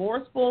be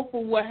remorseful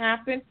for what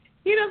happened,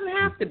 he doesn't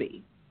have to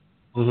be.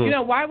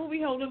 Mm-hmm. Why would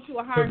we hold him to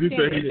a higher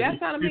standard?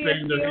 That's not a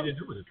man's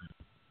deal.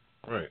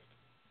 Right.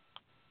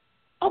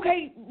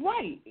 Okay,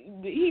 right.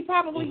 He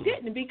probably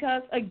didn't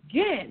because,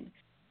 again,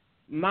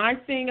 my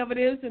thing of it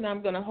is, and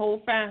I'm going to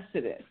hold fast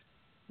to this,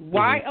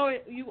 why are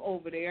you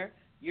over there?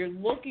 You're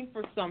looking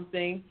for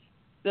something.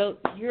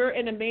 You're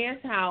in a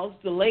man's house.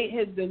 The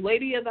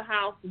lady of the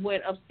house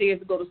went upstairs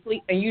to go to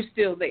sleep, and you're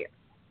still there.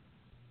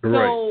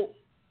 Right. So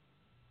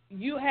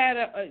you had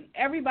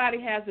everybody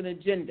has an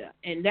agenda,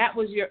 and that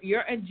was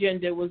your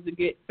agenda was to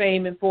get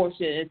fame and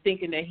fortune and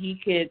thinking that he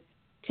could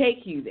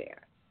take you there.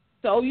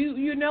 So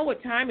you know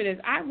what time it is.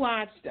 I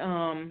watched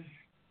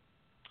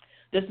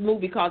this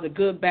movie called The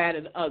Good, Bad,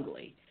 and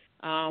Ugly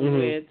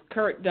with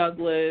Kirk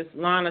Douglas,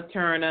 Lana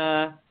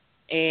Turner,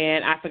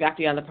 and I forgot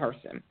the other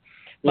person.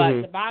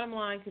 But the bottom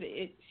line to the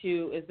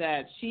issue is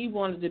that she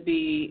wanted to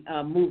be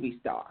a movie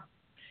star.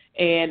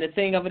 And the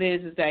thing of it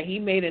is that he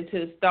made it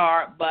into the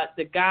star, but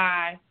the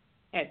guy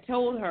had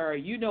told her,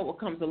 you know what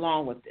comes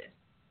along with this.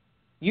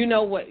 You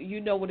know what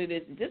it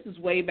is. This is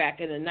way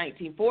back in the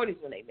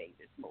 1940s when they made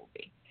this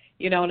movie.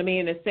 You know what I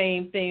mean? The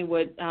same thing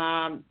with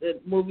the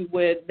movie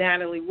with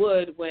Natalie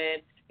Wood when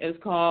it was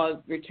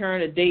called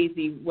Return of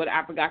Daisy.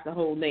 I forgot the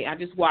whole name. I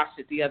just watched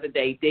it the other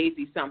day,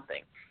 Daisy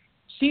something.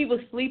 She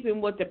was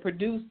sleeping with the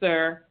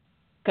producer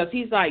because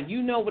he's like,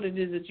 you know what it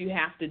is that you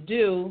have to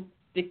do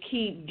to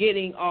keep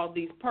getting all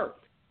these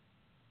perks.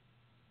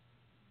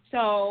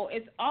 So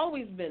it's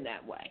always been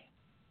that way.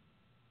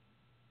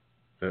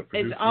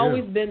 It's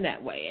always been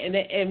that way.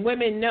 And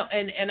women know,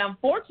 and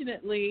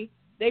unfortunately,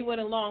 they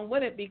went along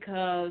with it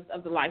because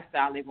of the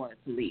lifestyle they wanted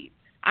to lead.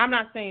 I'm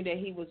not saying that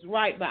he was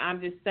right, but I'm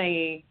just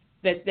saying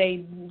that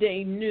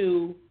they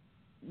knew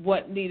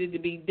what needed to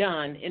be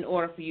done in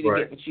order for you to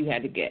get what you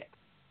had to get.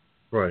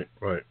 Right.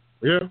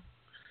 Yeah.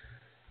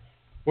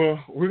 Well,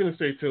 we're going to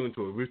stay tuned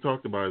to it. We've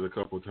talked about it a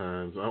couple of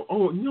times.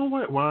 You know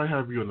what? While I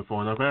have you on the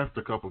phone, I've asked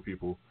a couple of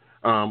people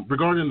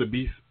regarding the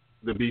B.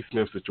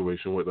 Smith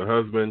situation with the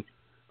husband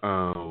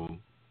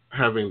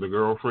having the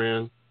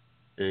girlfriend.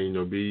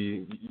 And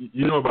B,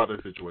 you know about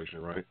that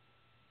situation, right?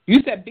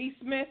 You said B.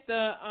 Smith,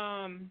 the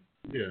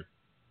Yeah.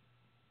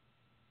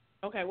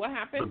 Okay, what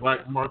happened? The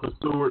Black Martha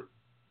Stewart.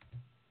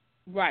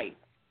 Right.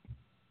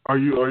 Are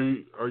you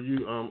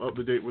up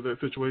to date with that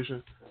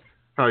situation?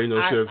 How she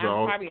has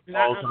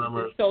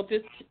Alzheimer's. So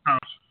this.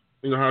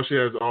 How she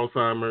has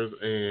Alzheimer's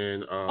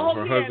and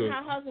her husband.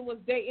 Her husband was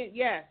dating.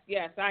 Yes,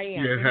 I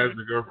am. Yeah, has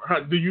the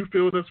girlfriend. Do you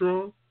feel that's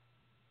wrong?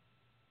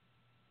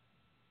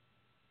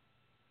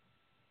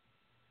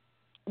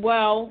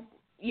 Well,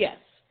 yes.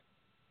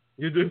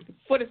 You do?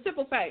 For the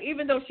simple fact,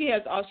 even though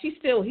she's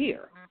still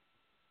here.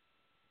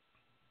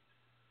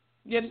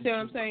 You understand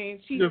what I'm saying?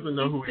 She doesn't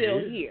know who he is. She's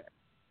still here.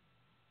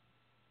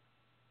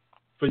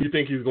 So you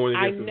think he's going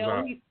against his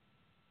vow?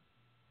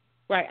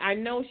 Right. I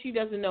know she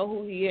doesn't know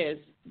who he is,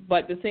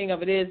 but the thing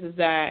of it is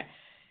that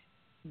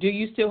do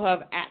you still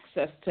have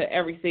access to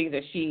everything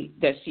that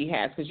she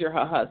has because you're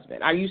her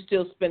husband? Are you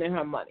still spending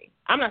her money?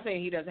 I'm not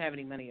saying he doesn't have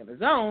any money of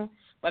his own,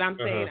 but I'm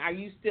saying are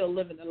you still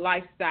living the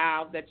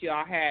lifestyle that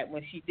y'all had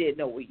when she did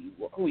know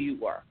who you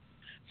were?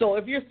 So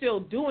if you're still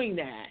doing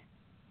that,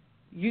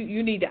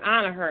 you need to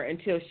honor her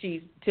until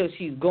she's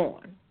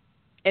gone.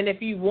 And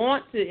if you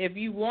want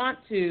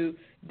to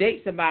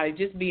date somebody,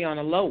 just be on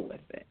the low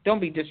with it. Don't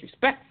be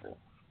disrespectful.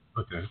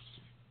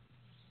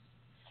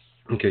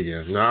 Okay,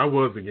 yeah. Now, I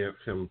was against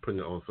him putting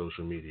it on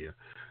social media.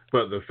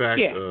 But the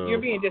fact of... you're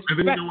being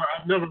disrespectful.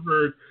 I've never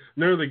heard...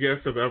 None of the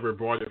guests have ever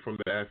brought it from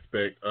the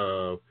aspect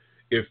of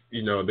if,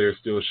 they're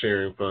still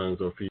sharing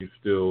funds or if he's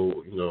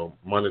still,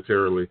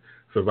 monetarily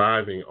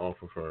surviving off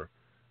of her.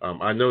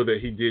 I know that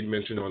he did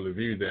mention on The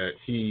View that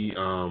he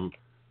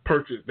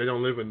purchased... They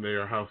don't live in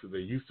their house that they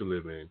used to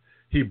live in.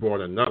 He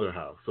bought another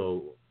house.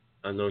 So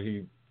I know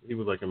he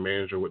was like a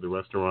manager with the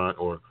restaurant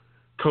or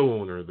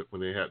co-owner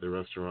when they had the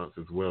restaurants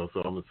as well.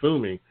 So I'm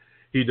assuming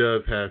he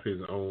does have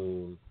his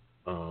own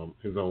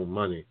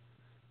money.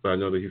 But I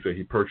know that he said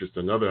he purchased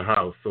another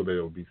house so that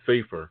it'll be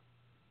safer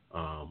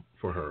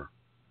for her.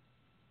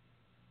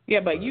 Yeah,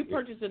 but you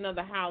purchased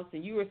another house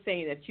and you were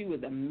saying that you were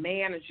the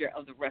manager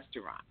of the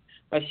restaurant.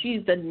 But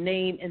she's the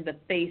name and the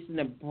face and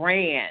the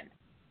brand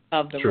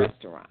of the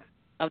restaurant.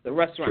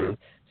 True.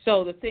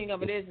 So the thing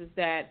of it is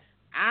that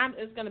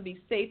it's going to be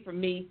safe for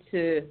me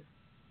to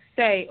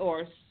say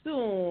or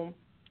assume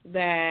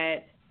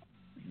that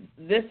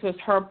this was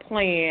her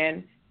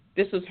plan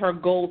this was her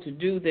goal to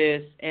do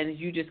this, and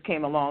you just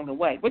came along the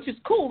way, which is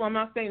cool. I'm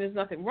not saying there's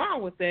nothing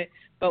wrong with it,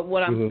 but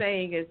what I'm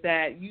saying is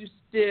that you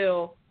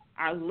still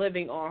are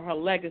living on her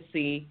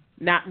legacy,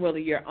 not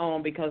really your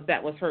own, because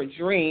that was her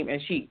dream,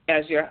 and she,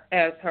 as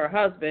her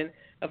husband,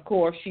 of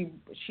course,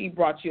 she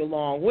brought you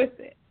along with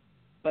it.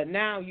 But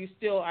now you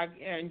still are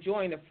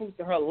enjoying the fruits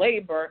of her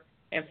labor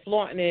and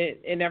flaunting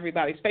it in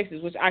everybody's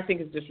faces, which I think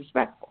is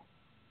disrespectful.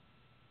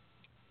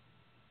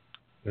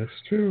 That's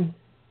true.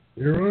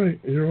 You're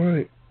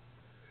right.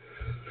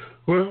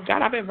 Well,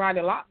 God, I've been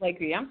riding a lot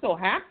lately. I'm so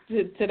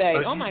happy today.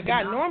 Oh my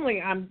God!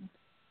 Normally I'm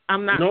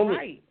not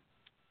right.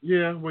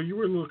 Yeah, well, you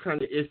were a little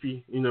kind of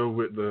iffy,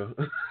 with the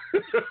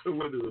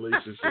with the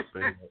relationship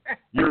thing.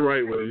 You're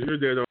right with it. You're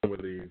dead on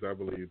with these. I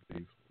believe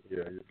these.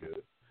 Yeah, you're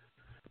good.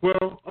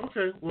 Well,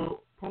 okay.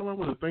 Well, Paul, I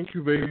want to thank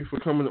you, baby, for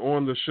coming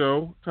on the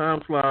show.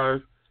 Time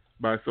flies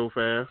by so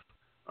fast.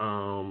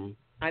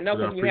 I know,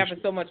 because you're having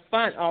so much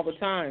fun all the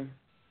time.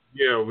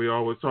 Yeah, we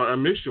always talk. I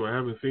miss you. I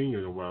haven't seen you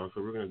in a while,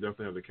 so we're going to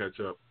definitely have to catch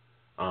up.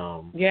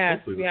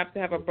 Yes, we have to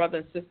have a brother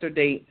and sister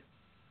date.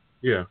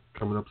 Yeah,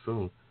 coming up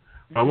soon.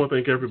 I want to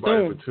thank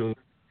everybody for tuning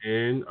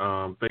in.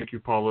 Thank you,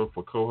 Paula,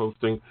 for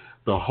co-hosting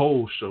the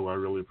whole show. I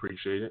really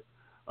appreciate it.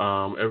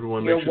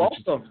 Everyone, You're make sure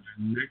welcome.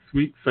 That you next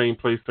week, same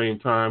place, same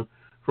time,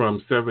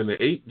 from 7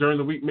 to 8 during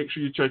the week. Make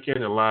sure you check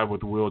in at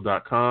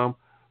livewithwill.com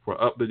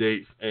for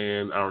up-to-dates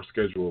and our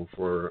schedule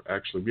for,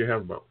 actually, we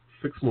have about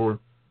 6 more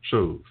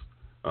shows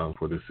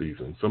for this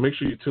season. So make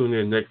sure you tune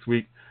in next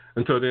week.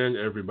 Until then,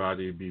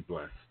 everybody be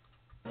blessed.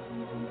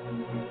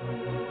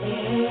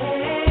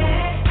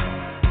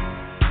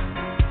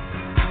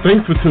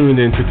 Thanks for tuning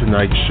in to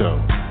tonight's show.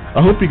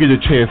 I hope you get a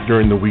chance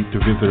during the week to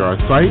visit our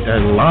site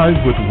at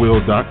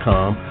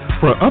livewithwill.com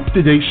for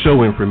up-to-date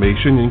show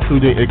information,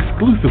 including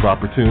exclusive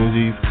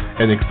opportunities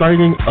and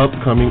exciting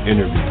upcoming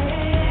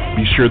interviews.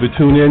 Be sure to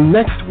tune in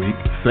next week,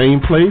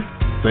 same place,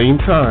 same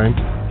time,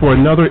 for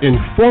another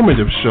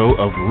informative show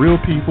of real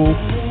people,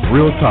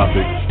 real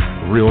topics,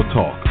 real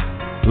talk.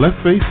 Let's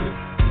face it,